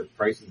 I think the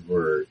prices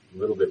were a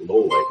little bit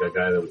low, like a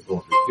guy that was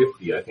going for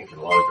 50, I think in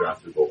a lot of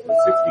drafts would go for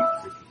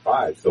 60,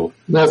 65, so.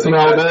 Nelson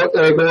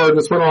Aguilar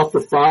just went off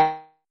for 5.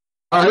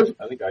 I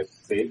think I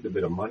saved a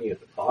bit of money at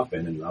the top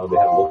end, and now they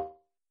have a little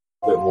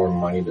bit more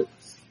money to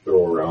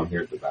throw around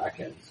here at the back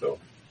end, so.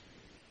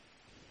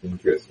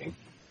 Interesting.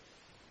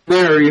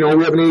 There, we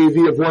have an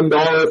AAV of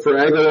 $1 for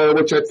Aguilar,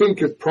 which I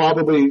think it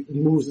probably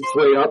moves its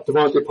way up.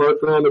 Devontae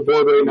Parker on the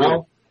board right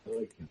now. I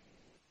like him.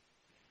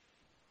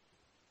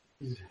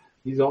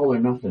 He's all or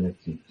nothing, it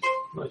seems.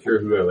 I'm not sure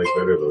who I like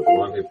better though,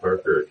 Devontae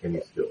Parker or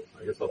Kenny Stills.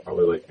 I guess I'll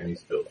probably like Kenny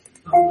Stills.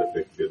 The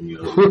pick gives me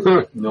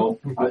No,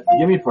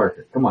 give me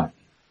Parker. Come on.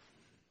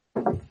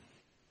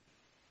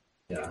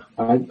 Yeah.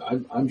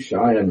 I'm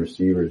shy on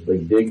receivers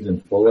like Diggs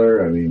and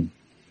Fuller. I mean,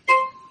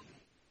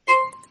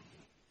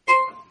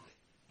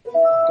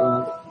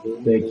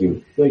 thank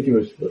you,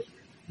 Mr. Buster.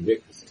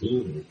 Nick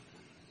Steen.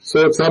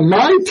 So it's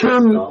my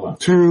turn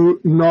to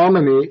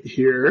nominate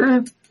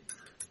here.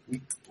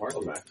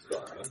 Marlon Mack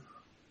star, huh?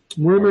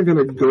 Where am I going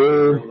to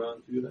go?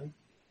 Round 2 then?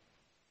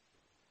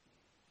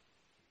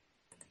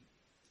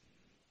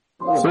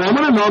 So I'm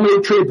going to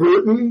nominate Trey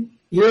Burton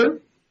here.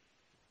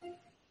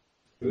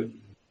 Good.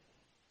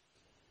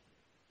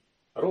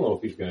 I don't know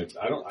if he's going to,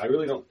 I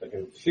really don't think,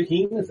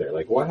 Shaheen is there.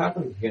 Like, what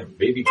happened to him?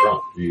 Baby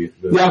Gronk.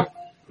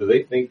 Do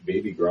they think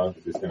Baby Gronk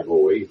is just going to go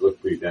away? He's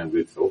looked pretty damn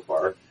good so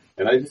far.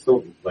 And I just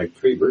don't, like,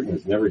 Trey Burton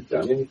has never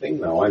done anything.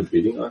 Now I'm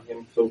bidding on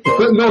him so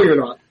far. No, you're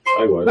not.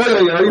 I was.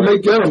 Yeah, you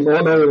might get him.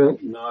 No, you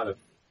won't. Not a,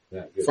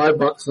 yeah, good.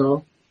 $5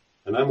 now.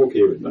 And I'm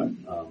okay with that.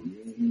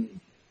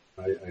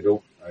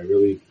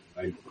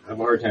 I have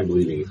a hard time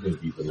believing he's going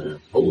to beat the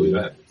man. Hopefully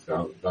that. It's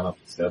gone up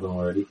to 7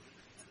 already.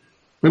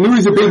 I knew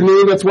he's a big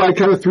name. That's why I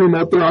kind of threw him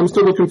out there. I'm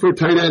still looking for a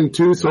tight end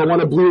too, so I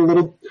want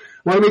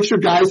to make sure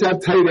guys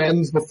have tight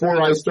ends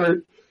before I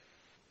start,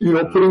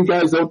 putting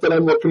guys out that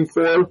I'm looking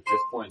for. At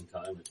this point in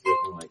time, it's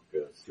looking like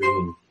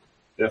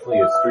definitely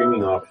a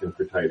streaming option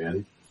for tight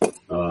end.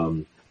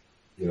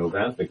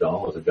 Vance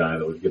McDonald was a guy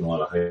that was getting a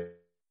lot of hype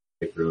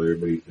earlier,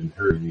 but he's been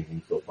hurt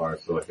anything so far,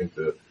 so I think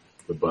the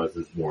buzz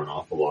is worn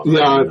off a lot.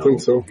 Yeah, I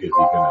think so. Is he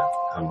gonna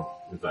come,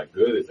 is that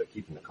good? Is that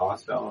keeping the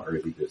cost down, or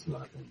is he just not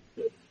going to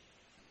be good?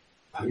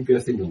 I'm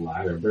guessing the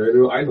latter,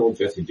 but I know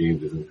Jesse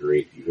James isn't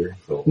great either,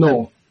 so.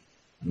 No.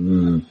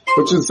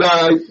 Which is,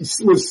 I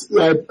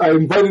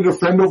invited a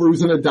friend over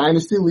who's in a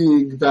dynasty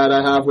league that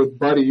I have with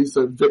buddies,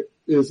 so Vic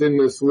is in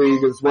this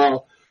league as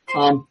well,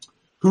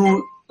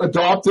 who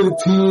adopted a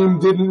team,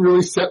 didn't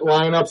really set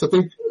lineups. I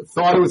think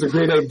thought it was a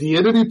great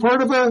idea to be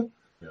part of a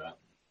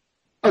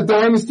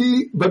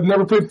dynasty, but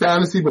never played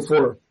fantasy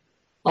before.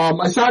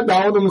 I sat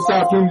down with him this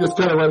afternoon and just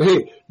kind of went,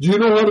 hey, do you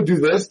know how to do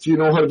this? Do you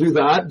know how to do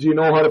that? Do you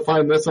know how to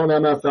find this on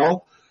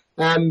MFL?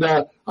 And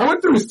I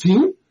went through his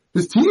team.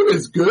 His team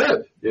is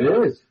good.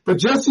 It is. But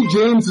Jesse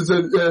James is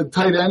a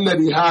tight end that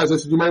he has. I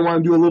said, you might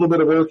want to do a little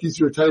bit of work. He's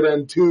your tight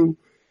end too.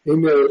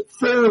 And they're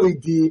fairly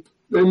deep.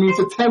 I mean, it's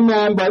a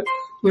 10-man, but,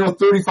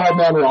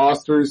 35-man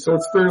rosters, so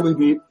it's fairly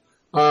deep.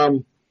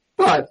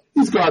 But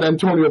he's got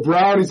Antonio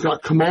Brown. He's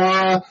got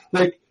Kamara.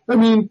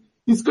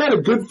 He's got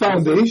a good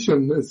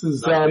foundation. This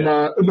is,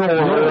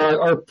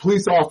 our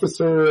police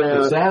officer.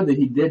 It's sad that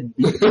he did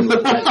beat me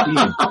with that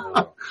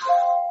team.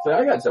 So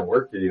I got some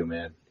work to do,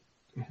 man.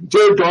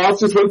 Jared Goff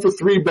just went for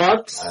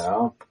 $3.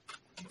 Wow.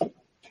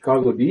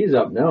 Chicago D's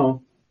up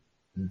now.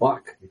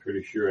 Buck. I'm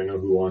pretty sure I know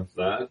who wants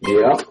that.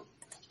 Yeah.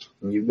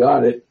 You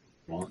got it.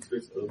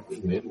 Monsters of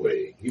the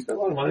Midway. He's got a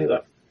lot of money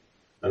left.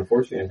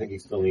 Unfortunately, I think he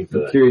still needs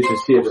to. I'm curious to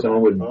see if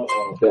someone would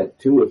bet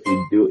too. If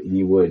he'd do it,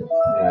 he would.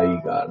 Yeah,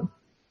 you got him.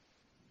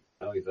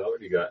 Well, he's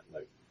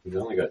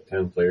only got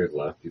 10 players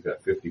left. He's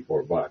got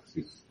 $54.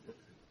 He's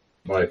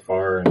by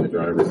far in the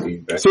driver's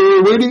seat. So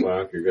we're waiting.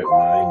 You've got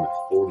 9 with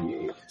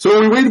 48. So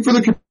we're waiting for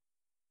the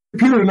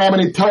computer to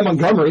nominate Ty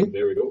Montgomery.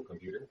 There we go,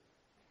 computer.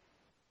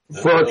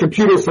 For our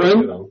computer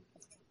friend.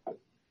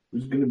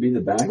 Who's going to be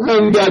the back?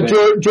 And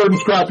Jordan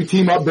Scrappy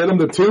team up bid him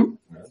to 2.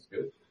 That's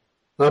good.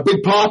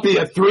 Big Poppy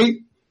at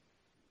 3.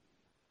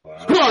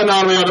 Wow. Come on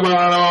now, we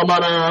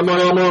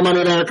got more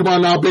money there. Come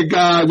on now, big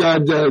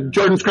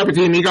Jordan Scrappy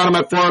team. You got him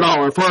at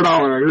 $4.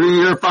 $4. Do we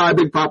hear 5,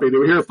 Big Poppy?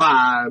 Do we hear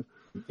 5?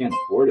 You can't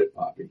afford it,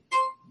 Poppy.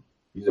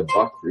 He's $1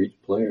 for each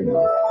player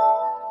now.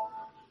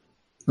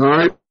 All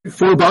right,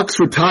 $4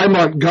 for Ty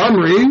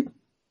Montgomery.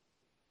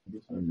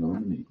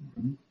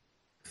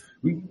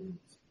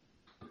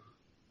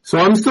 So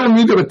I'm still in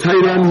need of a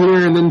tight end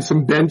here, and then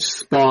some bench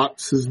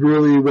spots is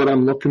really what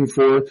I'm looking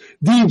for.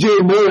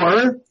 DJ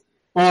Moore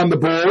on the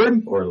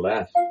board. Or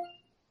less.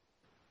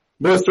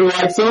 Mister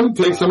likes him,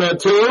 takes him at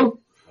 2.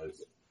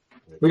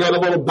 We got a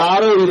little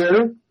battle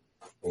here.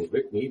 Well,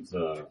 Vic needs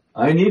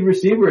I need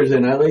receivers,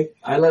 and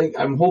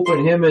I'm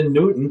hoping him and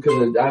Newton,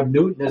 because I have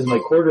Newton as my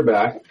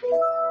quarterback,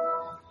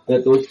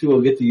 that those two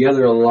will get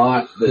together a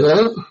lot.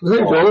 Yeah, there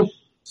you go.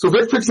 So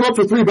Vic picks him up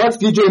for $3.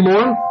 DJ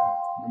Moore.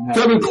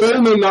 Tevin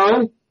Coleman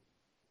now.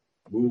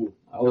 Ooh,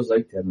 I always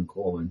like Tevin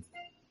Coleman.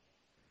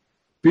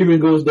 If Beeman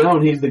goes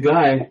down, he's the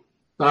guy.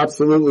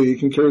 Absolutely, he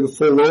can carry the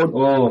full load.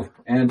 Oh,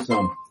 and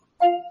some.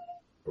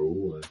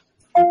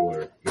 people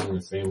are feeling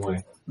the same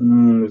way.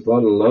 There's a lot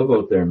of love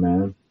out there,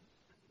 man.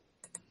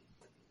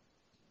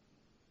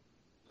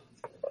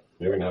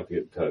 They're gonna have to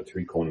get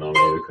Trico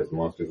nominated because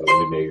Monsters of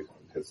the Midnight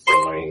because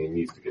some money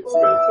needs to get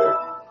spent there.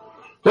 Oh,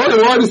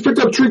 well, I just picked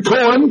up Tree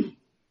Cohen.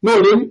 No,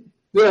 I didn't.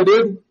 Yeah, I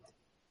did.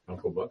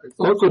 Uncle Bucket.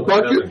 Uncle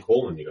Bucket. Tevin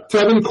Coleman, you got.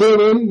 Tevin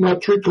Coleman,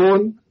 not Tree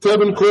Cohen.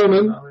 Tevin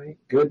Coleman.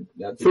 Good.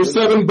 That's for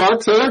good.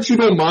 $7. I actually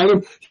don't mind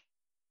him.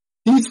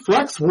 He's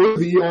flex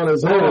worthy on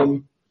his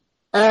own.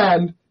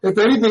 And if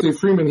anything,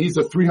 Freeman, he's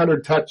a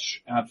 300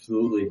 touch.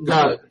 Absolutely.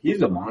 Got it.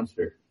 He's a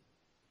monster.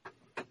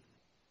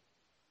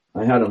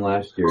 I had him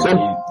last year.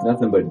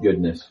 Nothing but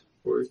goodness.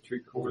 Where's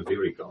Tree Coleman? Is he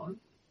already gone?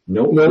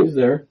 Nope, he's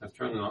there. I was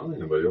trying to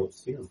nominate him, but I don't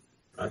see him.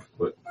 That's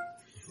what.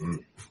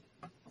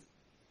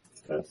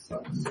 That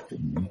sucks.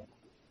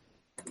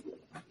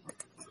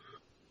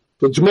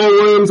 So Jamal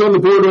Williams on the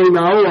board right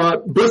now.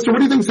 Blister, what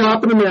do you think's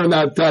happening there in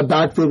that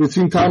backfield? We've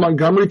seen Ty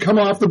Montgomery come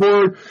off the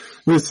board.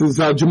 This is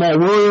Jamal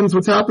Williams.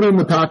 What's happening in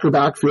the Packer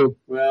backfield?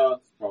 Well,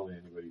 it's probably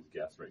anybody's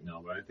guess right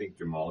now, but I think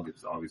Jamal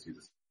gets obviously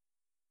the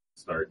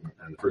start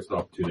and the first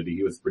opportunity.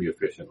 He was pretty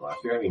efficient last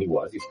year. I mean, he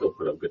was. He still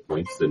put up good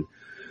points. And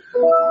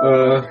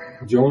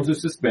Jones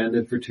is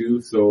suspended for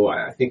 2, so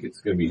I think it's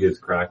going to be his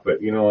crack.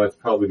 But, you know, it's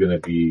probably going to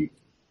be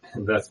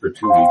that's for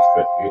 2 weeks,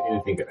 but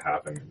anything could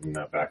happen in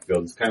that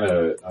backfield. It's kind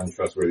of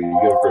untrustworthy. You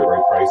get it for the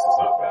right price, it's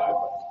not bad.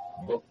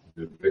 But,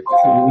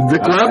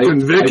 Vic left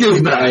and Vic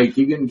is back.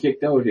 You're getting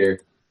kicked out here.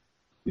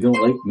 You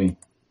don't like me.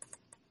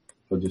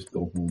 I'll just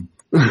go home.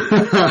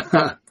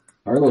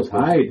 Carlos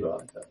Hyde.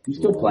 You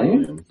still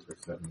playing? For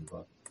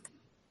 $7.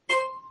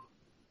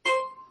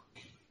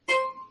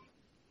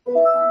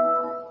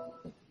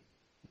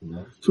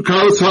 So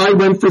Carlos Hyde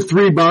went for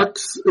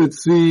 $3.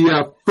 It's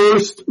the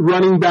first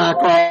running back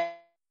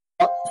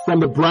from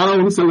the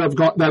Browns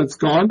that it's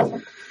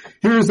gone.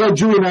 Here's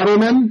Julian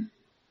Edelman.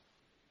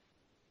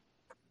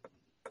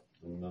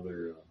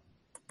 Another,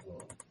 $3,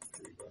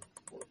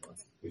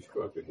 $4. We should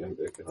go after him.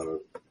 They could have a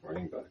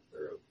running back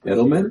there.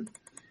 Edelman?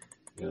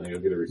 Yeah, you'll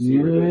get a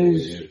receiver.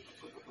 Yes.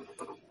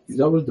 He's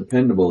always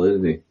dependable,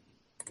 isn't he?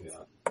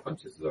 Yeah.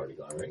 Funches is already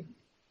gone, right?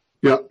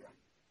 Yeah.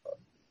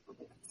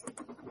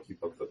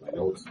 Keep up with my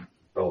notes.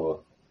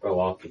 Fell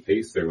off the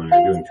pace there when we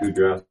were doing 2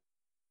 drafts.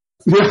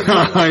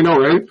 Yeah, I know,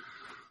 right?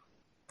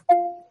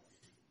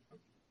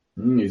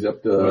 He's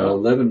up to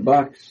 $11.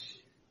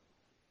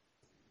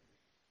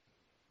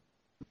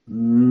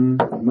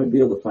 Might be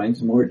able to find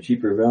some more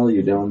cheaper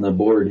value down the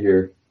board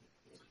here.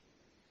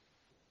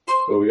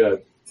 So we got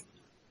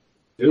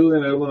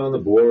Julian Edelman on the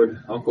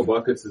board. Uncle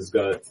Buckets has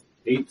got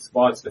 8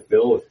 spots to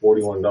fill with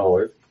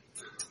 $41.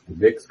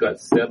 Vic's got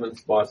 7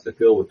 spots to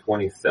fill with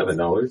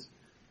 $27.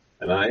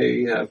 And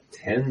I have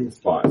 10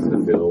 spots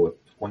to fill with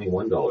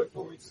 $21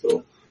 only.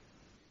 So,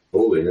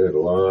 holy, there's a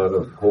lot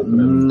of hope.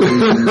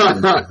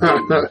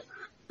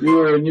 You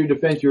were in your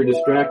defense. You were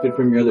distracted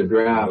from your other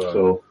draft,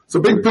 so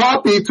Big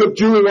Poppy took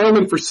Julian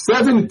Edelman for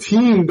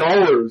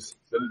 $17.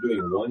 Instead of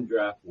doing 1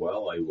 draft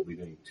well, I will be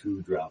doing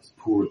 2 drafts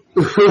poorly.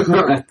 But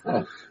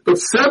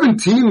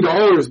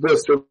 $17,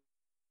 mister.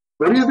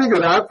 What do you think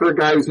of that for a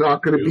guy who's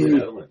not going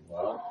to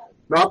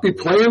not be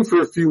playing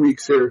for a few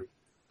weeks here?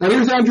 And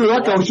here's Andrew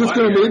Luck. I was just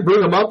going to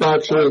bring him up,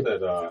 actually.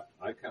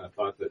 I kind of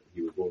thought that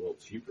he would go a little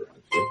cheaper,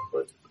 actually.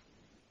 But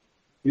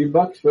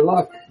 $3 for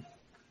Luck.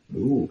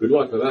 Ooh, good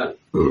luck with that.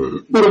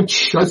 But I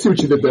see what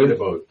you did there. I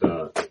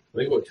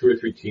think about 2 or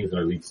 3 teams in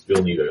our league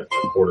still need a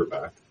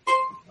quarterback.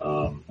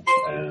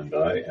 And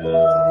I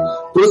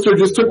am Blister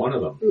just took one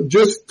of them.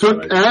 Just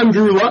took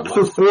Andrew Luck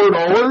for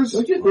 $4.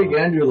 Don't you think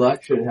Andrew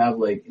Luck should have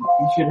he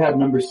should have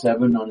number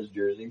 7 on his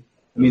jersey?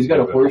 I mean, he's got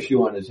a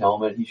horseshoe on his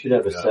helmet. He should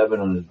have a 7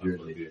 on his jersey.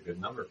 That would be a good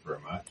number for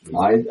him, actually.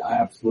 I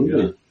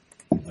absolutely.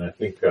 Yeah. And I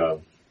think, you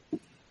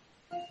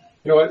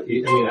know what? I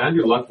mean,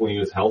 Andrew Luck, when he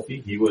was healthy,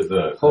 he was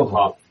a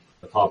top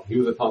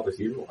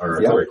receiver,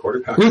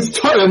 quarterback. He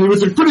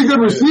was a pretty good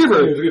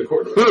receiver. He was a good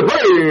quarterback.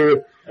 Hey!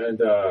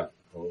 And,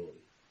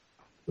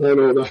 I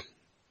know that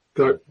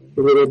got a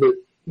little bit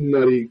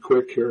nutty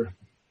quick here.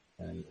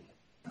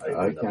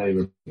 I can't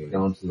even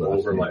count to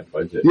over my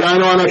budget. Yeah, I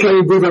know, and I can't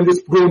even believe I'm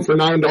just going for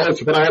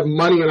 $9, but I have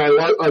money and I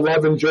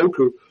love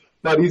Njoku.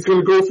 But he's going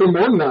to go for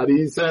more than that.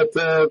 He's at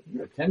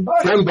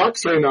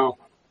 $10 right now.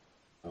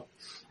 Oh,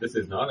 this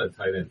is not a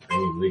tight end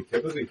premium league.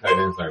 Typically, tight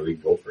ends in our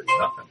league go for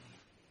nothing.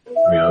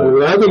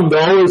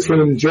 $11 for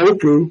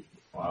Njoku.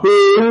 Wow.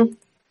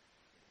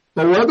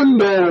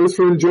 $11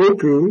 for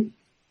Njoku.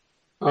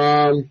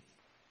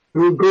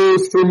 Who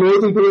goes for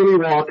more than Delaney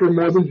Walker,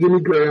 more than Jimmy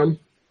Graham.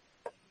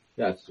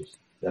 That's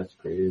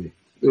crazy.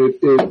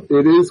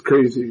 It is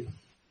crazy.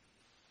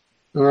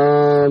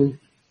 That's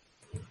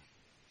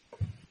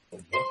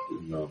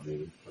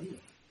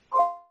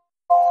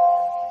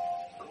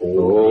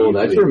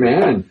your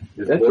man.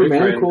 That's your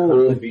man,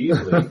 Cole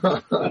Beasley.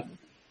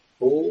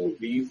 Cole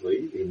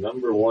Beasley, the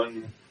number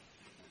 1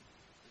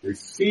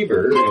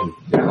 receiver in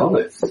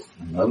Dallas.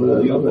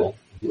 Unbelievable.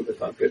 Who would have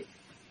thunk it?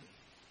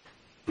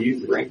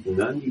 He's ranked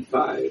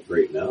 95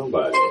 right now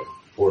by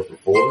 4 for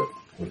 4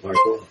 with my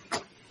core.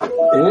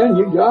 And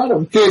you got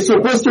him. Okay, so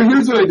Buster,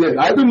 here's what I did.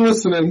 I've been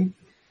listening,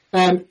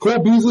 and Cole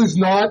Beasley's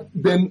not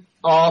been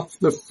off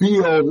the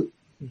field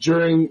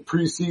during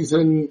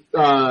preseason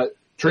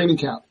training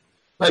camp.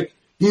 Like,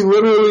 he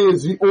literally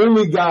is the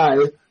only guy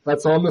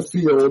that's on the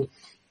field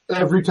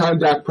every time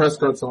Dak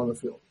Prescott's on the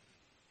field.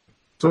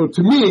 So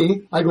to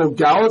me, I go,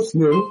 Gallup's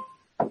new.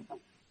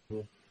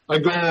 I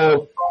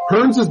go,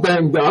 Hearns is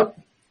banged up.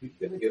 He's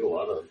going to get a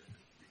lot of...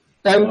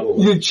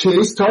 And you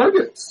chase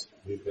targets.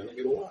 He's going to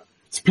get a lot.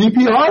 It's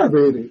PPR,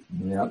 baby.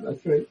 Yeah,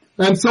 that's right.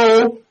 And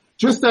so,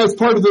 just as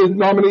part of the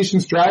nomination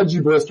strategy,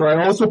 Blister,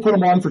 I also put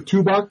him on for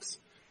 $2.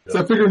 So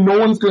I figured no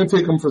one's going to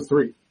take him for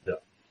 $3. Yeah.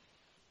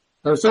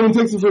 Now, if someone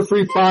takes him for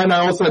free, fine.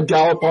 I also had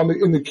Gallup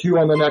in the queue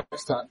on the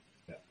next time.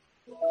 Yeah.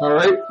 All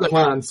right, the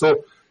plan.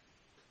 So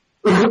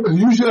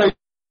usually I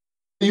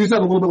use that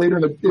a little bit later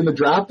in the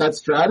draft, that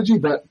strategy,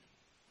 but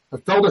I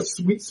felt a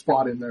sweet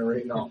spot in there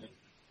right now.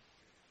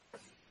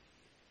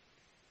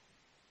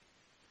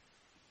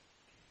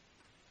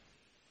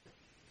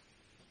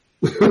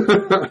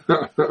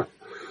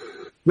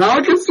 Now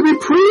it gets to be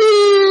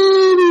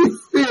pretty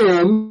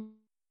thin.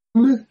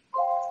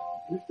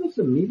 There's still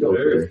some meat over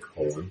There's there.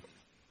 Colin.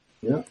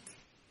 Yeah.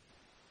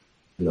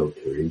 Hello,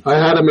 Terry. I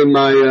had him in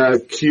my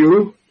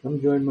queue.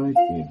 Come join my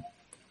team.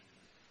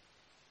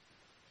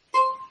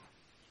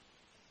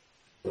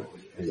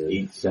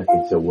 8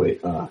 seconds away.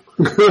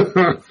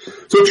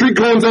 So Treat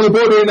Cohen's on the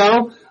board right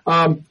now.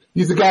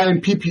 He's a guy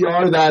in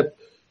PPR that,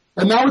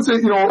 and that was a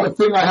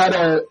thing I had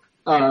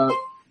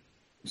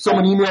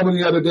someone emailed me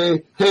the other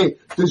day, hey,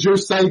 does your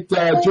site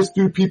just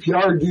do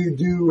PPR or do you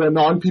do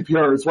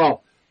non-PPR as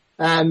well?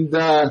 And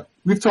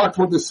we've talked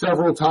about this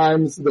several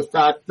times, the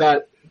fact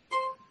that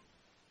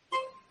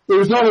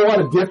there's not a lot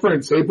of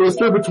difference,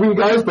 Blister, between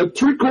guys, but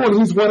Tariq Cohen,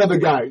 he's one of the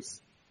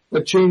guys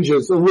that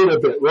changes a little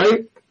bit,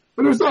 right?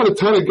 But there's not a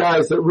ton of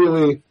guys that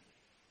really,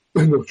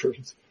 no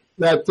trades,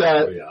 that,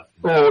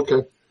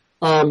 okay.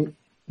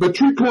 But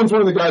Tariq Cohen's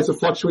one of the guys that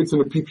fluctuates in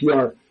the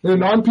PPR. In a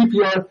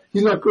non-PPR,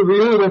 he's not good. We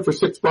only went for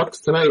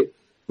 $6 tonight.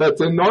 But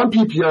in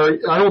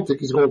non-PPR, I don't think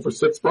he's going for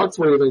 $6. What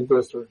do you think,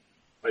 Blister?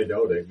 I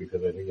doubt it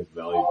because I think its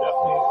value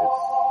definitely is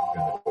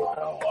going to go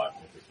down a lot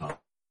if it's not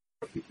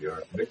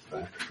PPR. Mixed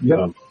bag.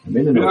 Yep. I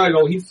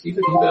know he's an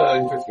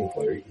interesting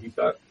player. He's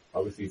got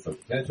obviously some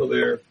potential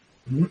there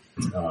to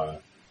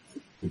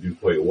do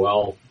quite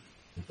well,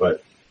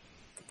 but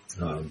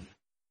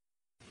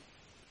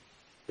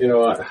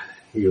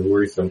he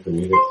worrisome to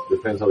me. It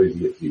depends how he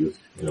gets used.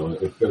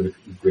 It's going to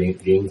be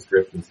game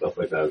script and stuff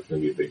like that. It's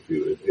going to be a big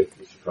too. If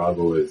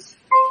Chicago is,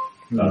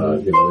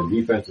 the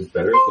defense is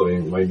better, so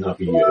it might not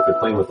be. If they're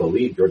playing with a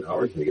lead, Jordan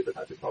Howard's going to get the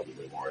touches probably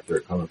more. If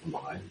they're coming from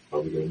behind, it's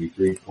probably going to be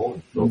Tariq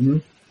Cohen. So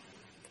you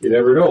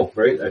never know,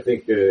 right? I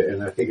think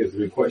it's a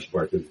big question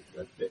mark because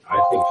I think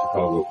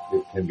Chicago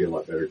can be a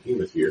lot better team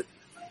this year.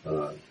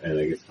 And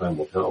I guess time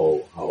will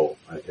tell how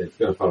it's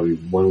going to probably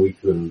 1 week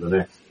to the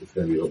next. It's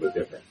going to be a little bit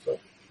different. So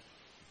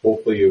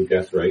hopefully you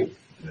guess right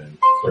and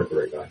start the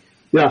right guy.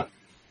 Yeah.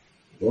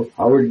 Well, if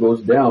Howard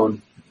goes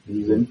down,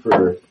 he's in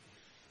for.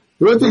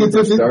 The one thing is,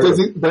 does he get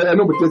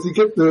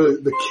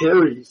the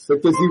carries?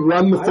 Like, does he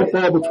run the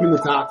football between the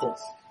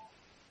tackles?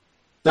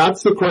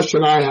 That's the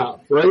question I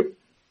have, right?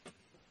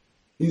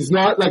 He's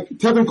not like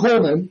Tevin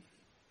Coleman.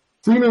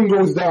 Freeman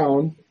goes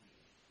down,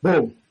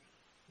 boom,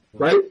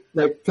 right?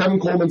 Like Tevin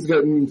Coleman's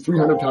getting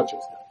 300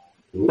 touches.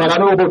 But I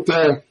don't know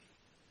about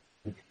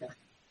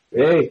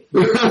Hey, he's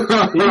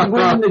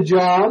winning the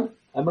job.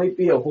 I might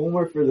be a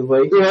homer for the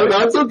Vikings. Yeah,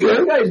 that's okay.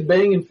 This guy's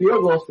banging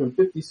field goals from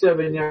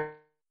 57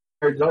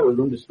 yards out with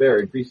room to spare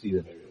in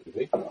preseason.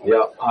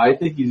 Yeah, I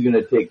think he's going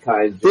to take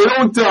Kai's. They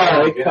don't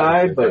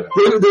Kai, but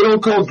they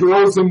don't call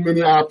girls in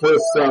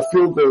Minneapolis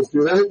field goals,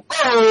 do they?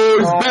 Oh,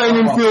 he's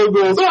banging field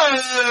goals.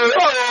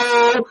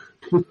 Oh.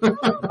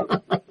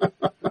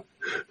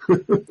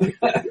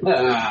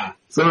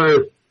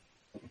 Sorry.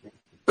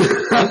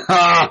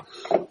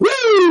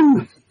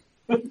 Woo!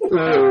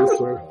 Oh,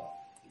 sorry.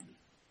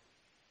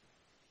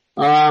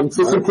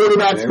 So some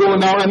quarterbacks going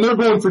now, and they're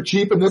going for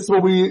cheap, and this is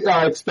what we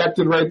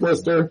expected, right,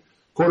 Blister?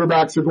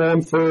 Quarterbacks are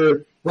going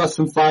for less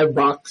than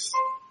 $5,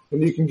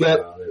 and you can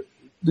get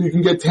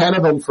 10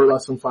 of them for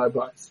less than $5.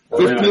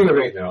 15 of them.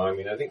 Right now, I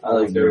mean, I think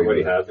almost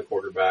everybody has a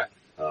quarterback.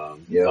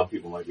 Some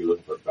people might be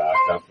looking for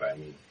backup. I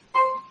mean,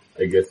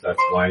 I guess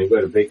that's fine. You've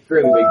got a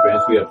fairly big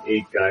bench. We have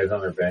 8 guys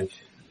on our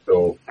bench,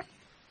 so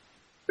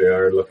they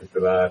are looking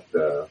for that.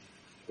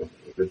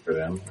 Good for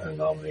them, and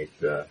nominate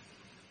Mr.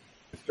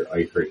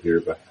 Ice right here,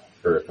 but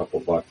for a couple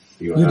bucks.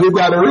 You did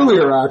that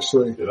earlier,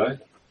 actually. Did I?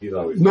 He's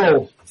always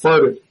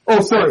farted.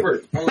 Oh,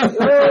 sorry. I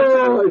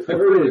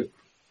farted.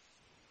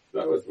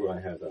 That was when I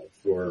had that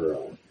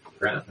sore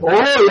cramp. Oh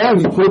yeah,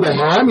 he pulled a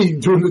hammy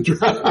during the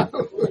draft.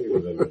 It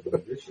was a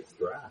vicious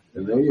draft.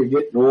 And now you're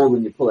getting old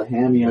when you pull a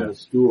hammy on the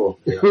stool.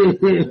 Yeah.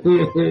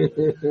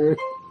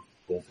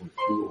 Pull some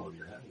stool on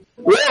your head.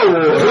 Whoa.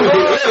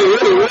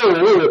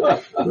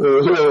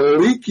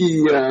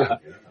 Leaky,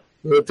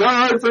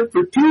 tire for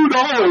 $2,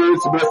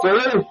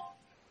 Mr.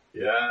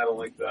 Yeah, I don't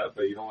like that,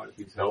 but you know what? If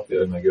he's healthy,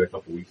 then I get a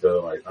couple weeks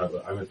out of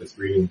it. I'm at the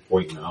screening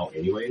point now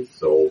anyways,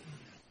 so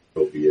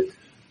be it.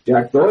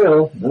 Jack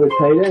Doyle, another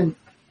tight end.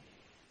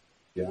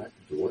 Jack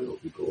Doyle,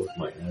 who goes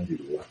Miami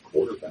to left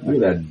quarterback. Look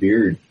at that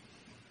beard.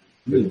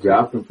 Just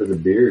dropped him for the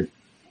beard.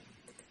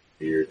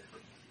 Beard.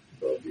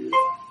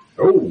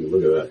 Oh,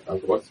 look at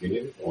that. What's he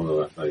need? Oh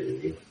no, that's not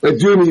even me. I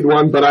do need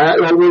one, but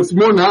I was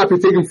more than happy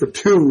taking for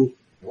 2.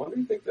 Why do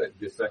you think that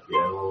Gesicki? I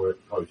don't know, we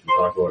probably should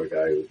talk about a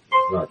guy who's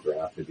not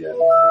drafted yet.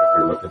 If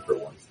you're looking for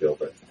one still,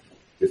 but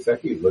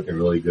Gesicki is looking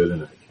really good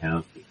in an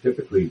account.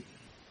 Typically,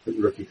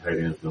 rookie tight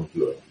ends don't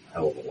do a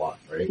hell of a lot,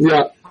 right?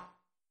 Yeah.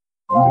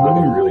 He's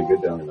looking really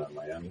good down in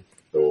Miami.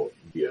 So,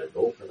 do I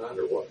go for that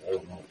or what? I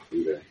don't know.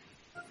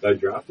 I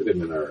drafted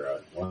him in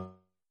our one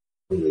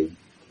league,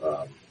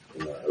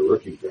 in a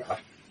rookie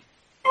draft.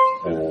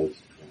 And I'm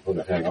going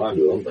to hang on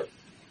to him, but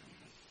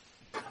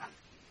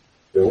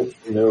don't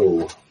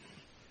know.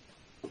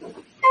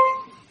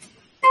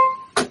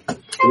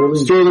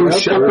 Sterling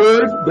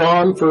Shepard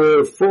gone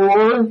for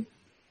 4.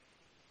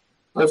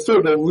 I've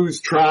started to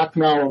lose track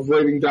now of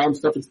writing down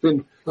stuff. It's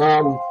been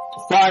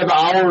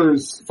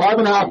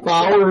 5.5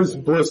 hours,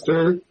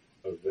 Blister,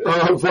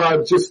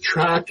 of just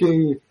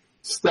tracking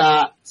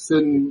stats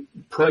and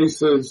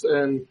prices,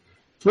 and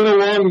it's been a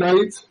long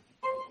night.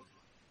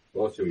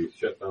 Well, should we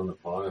shut down the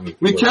pod? I mean,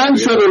 we can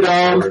shut her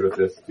down. With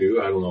this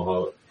too. I don't know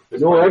how.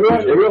 No,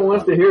 everyone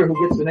wants to hear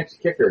who gets the next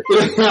kicker.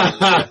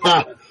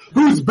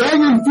 Who's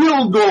banging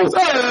field goals?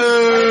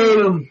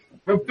 Hey!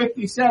 From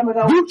 57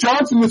 out. Duke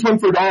Johnson just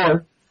went for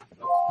 $1.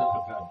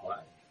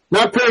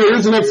 Not Perry,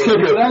 here's the next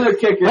kicker. Another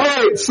kicker.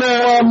 Alright, so,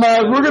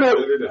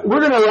 we're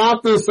gonna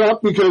wrap this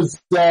up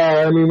because,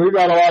 we've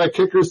got a lot of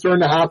kickers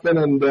starting to happen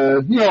and,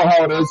 you know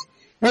how it is.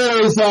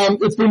 Anyways,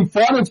 it's been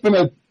fun. It's been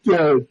a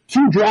 2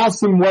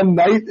 drafts in one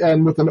night,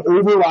 and with an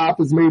overlap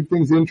has made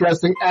things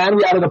interesting, and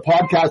we added a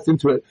podcast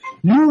into it.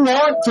 You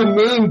want to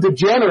name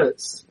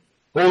degenerates.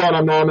 Hold on,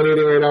 I'm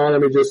nominating right now.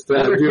 Let me just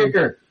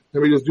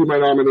do my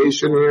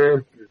nomination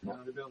here.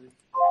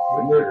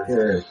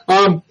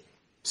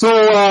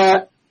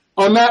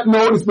 On that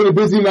note, it's been a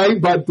busy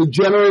night, but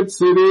degenerates,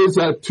 it is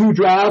 2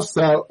 drafts,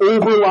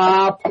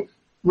 overlap,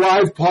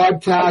 live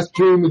podcast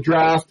during the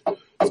draft.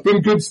 It's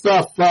been good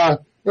stuff.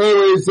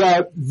 Anyways,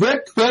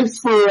 Vic, thanks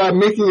for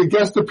making a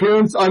guest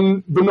appearance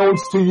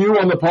unbeknownst to you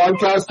on the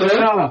podcast today.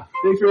 Yeah,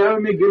 thanks for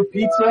having me. Good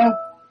pizza.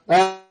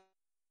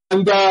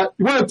 And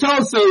you want to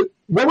tell us,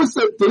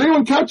 did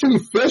anyone catch any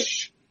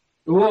fish?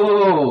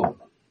 Whoa,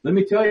 let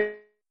me tell you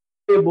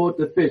about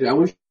the fish. I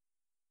wish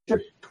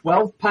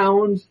 12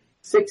 pounds,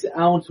 6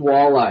 ounce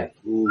walleye.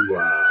 Ooh,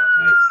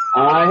 nice.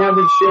 I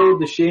haven't showed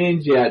the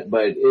Shanes yet,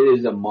 but it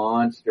is a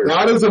monster.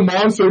 That is a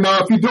monster. Now,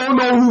 if you don't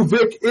know who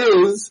Vic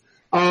is,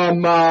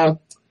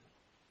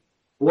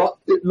 well,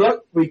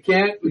 look, we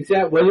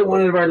said, wasn't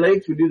one of our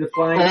lakes, we do the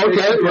flying okay,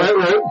 fish.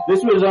 right.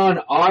 This was on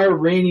our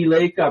rainy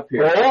lake up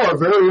here. Oh, our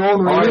very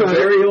own rainy lake.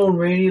 Very own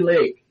rainy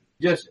lake.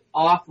 Just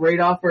right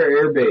off our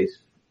air base.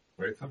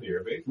 Right from the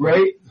airbase?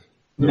 Right?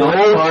 No,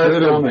 far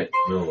from it.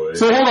 No way.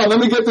 So hold on, let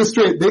me get this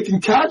straight. They can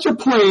catch a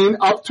plane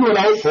up to an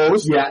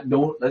outpost. Yeah,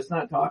 let's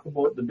not talk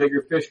about the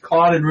bigger fish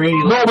caught in rainy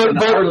No, lakes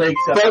and our lakes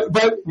up.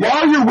 but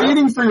while you're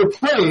waiting for your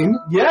plane,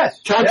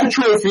 Yes. catch a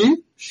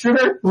trophy,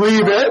 Sure.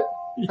 leave it,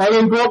 and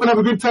then go up and have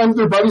a good time with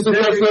your buddies and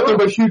There catch you nothing go.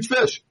 but huge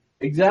fish.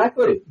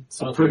 Exactly. It's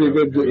a pretty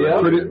good deal. Yeah.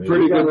 Pretty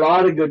We got good. a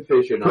lot of good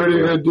fishing. Pretty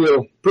good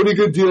deal. Pretty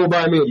good deal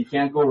by me. You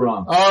can't go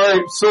wrong. All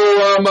right, so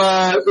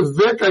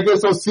Vic, I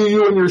guess I'll see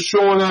you when you're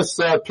showing us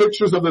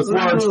pictures of this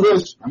large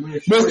fish. I'm gonna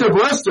show Mr. you.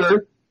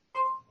 Blister,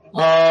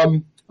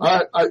 I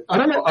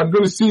don't know. I'm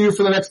going to see you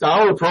for the next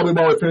hour, probably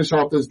while we finish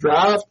off this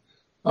draft.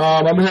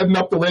 I'm heading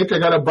up the lake. I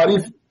got a buddy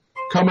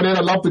coming in.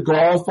 I'd love to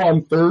golf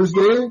on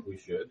Thursday.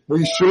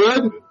 We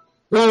should.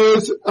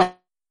 Anyways,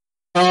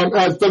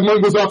 as Doug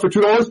Munn goes off for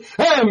 $2,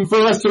 and for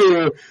the rest of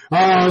you,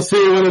 I'll see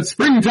you when it's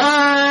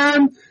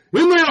springtime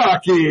in the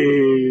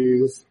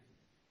Rockies.